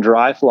sipping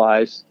dry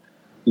flies.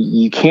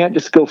 you can't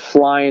just go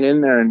flying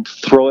in there and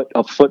throw it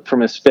a foot from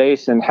his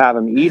face and have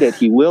him eat it.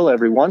 He will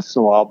every once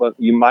in a while, but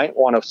you might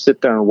want to sit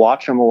there and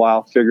watch him a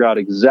while, figure out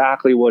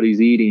exactly what he's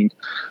eating,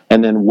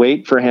 and then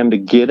wait for him to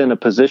get in a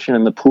position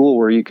in the pool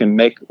where you can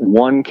make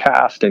one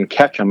cast and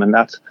catch him. And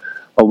that's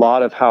a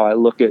lot of how I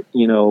look at,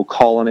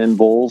 calling in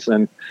bulls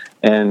and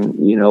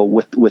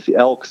with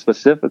elk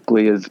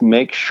specifically, is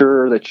make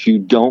sure that you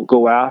don't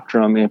go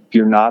after them if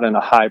you're not in a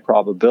high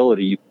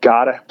probability. You've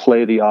got to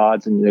play the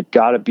odds, and they've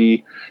got to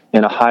be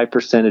in a high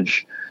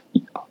percentage.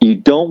 You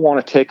don't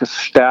want to take a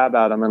stab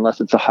at them unless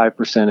it's a high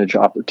percentage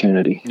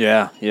opportunity.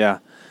 Yeah.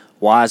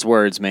 Wise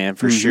words, man,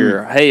 for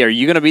sure. Hey, are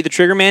you going to be the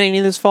trigger man any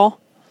this fall?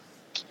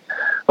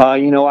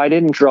 I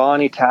didn't draw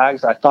any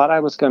tags. I thought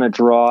I was going to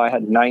draw. I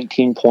had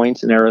 19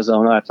 points in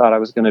Arizona. I thought I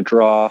was going to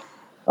draw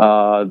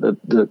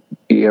the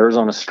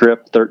Arizona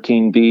Strip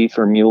 13B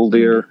for mule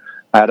deer.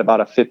 I had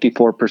about a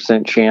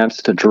 54%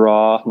 chance to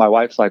draw. My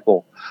wife's like,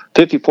 well,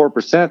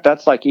 54%,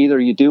 that's like either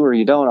you do or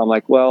you don't. I'm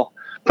like, well,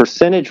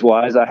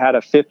 percentage-wise, I had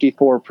a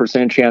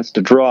 54% chance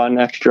to draw.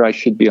 Next year, I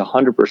should be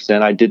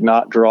 100%. I did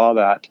not draw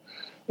that.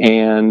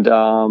 And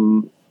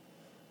of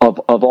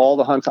all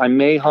the hunts, I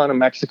may hunt a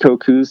Mexico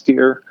Coues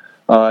deer,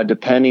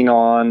 depending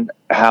on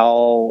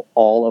how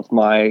all of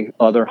my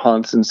other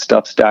hunts and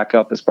stuff stack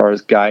up as far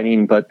as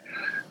guiding. But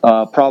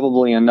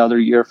probably another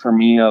year for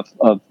me of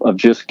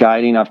just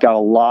guiding. I've got a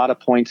lot of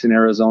points in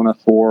Arizona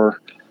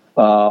for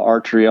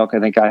archery elk. I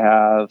think I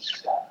have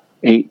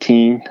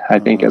 18,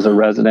 as a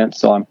resident.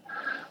 So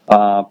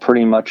I'm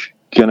pretty much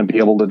going to be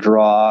able to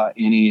draw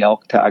any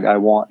elk tag I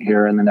want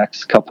here in the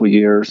next couple of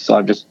years. So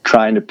I'm just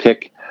trying to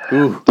pick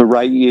the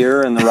right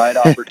year and the right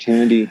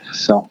opportunity.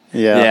 So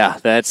yeah,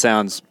 that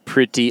sounds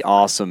pretty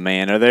awesome,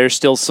 man. Are there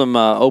still some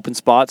open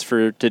spots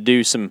to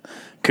do some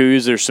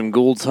Coues or some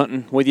Goulds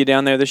hunting with you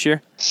down there this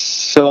year?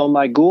 So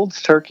my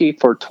Gould's turkey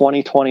for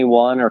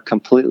 2021 are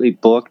completely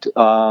booked.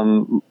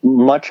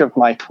 Much of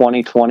my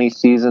 2020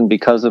 season,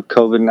 because of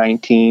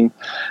COVID-19,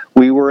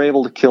 we were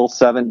able to kill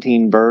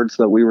 17 birds,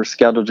 but we were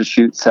scheduled to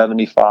shoot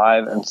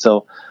 75. And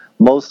so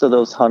most of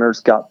those hunters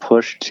got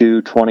pushed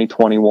to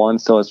 2021.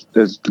 So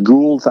as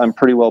Gould's, I'm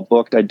pretty well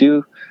booked. I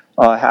do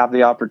have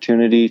the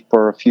opportunity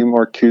for a few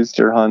more Coues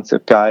deer hunts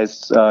if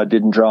guys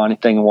didn't draw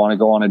anything and want to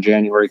go on a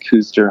January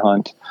Coues deer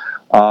hunt.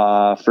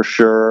 For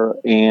sure.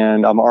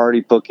 And I'm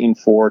already booking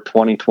for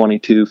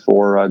 2022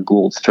 for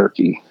Gould's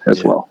turkey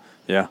as well.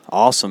 Yeah.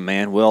 Awesome,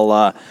 man.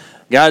 Well,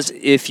 guys,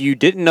 if you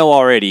didn't know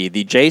already,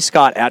 the Jay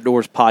Scott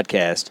Outdoors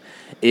podcast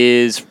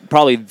is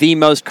probably the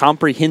most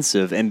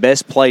comprehensive and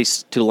best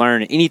place to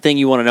learn anything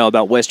you want to know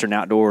about Western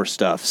outdoor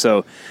stuff.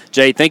 So,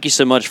 Jay, thank you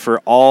so much for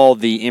all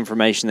the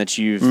information that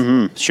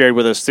you've shared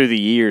with us through the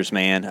years,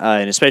 man,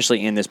 and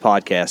especially in this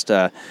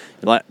podcast.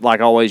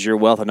 Like always, your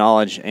wealth of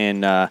knowledge,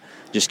 and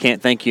just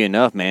can't thank you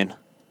enough, man.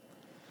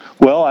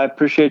 Well, I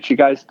appreciate you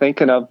guys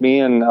thinking of me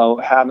and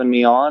having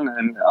me on,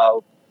 and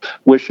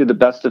wish you the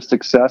best of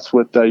success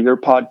with your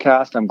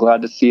podcast. I'm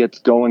glad to see it's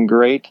going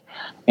great,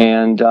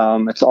 and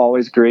it's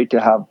always great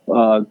to have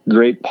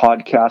great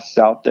podcasts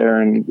out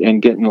there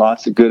and getting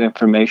lots of good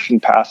information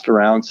passed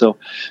around. So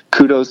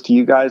kudos to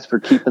you guys for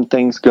keeping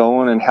things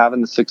going and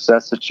having the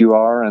success that you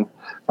are. And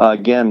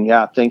again,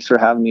 thanks for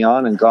having me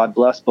on, and God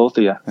bless both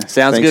of you.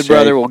 Sounds good, Jay.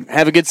 brother. Well,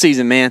 have a good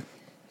season, man.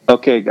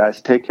 Okay,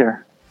 guys, take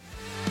care.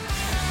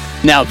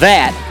 Now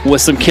that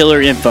was some killer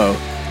info.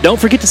 Don't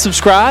forget to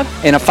subscribe,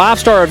 and a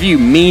 5-star review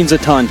means a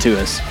ton to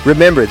us.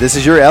 Remember, this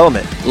is your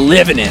element.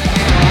 Living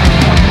it.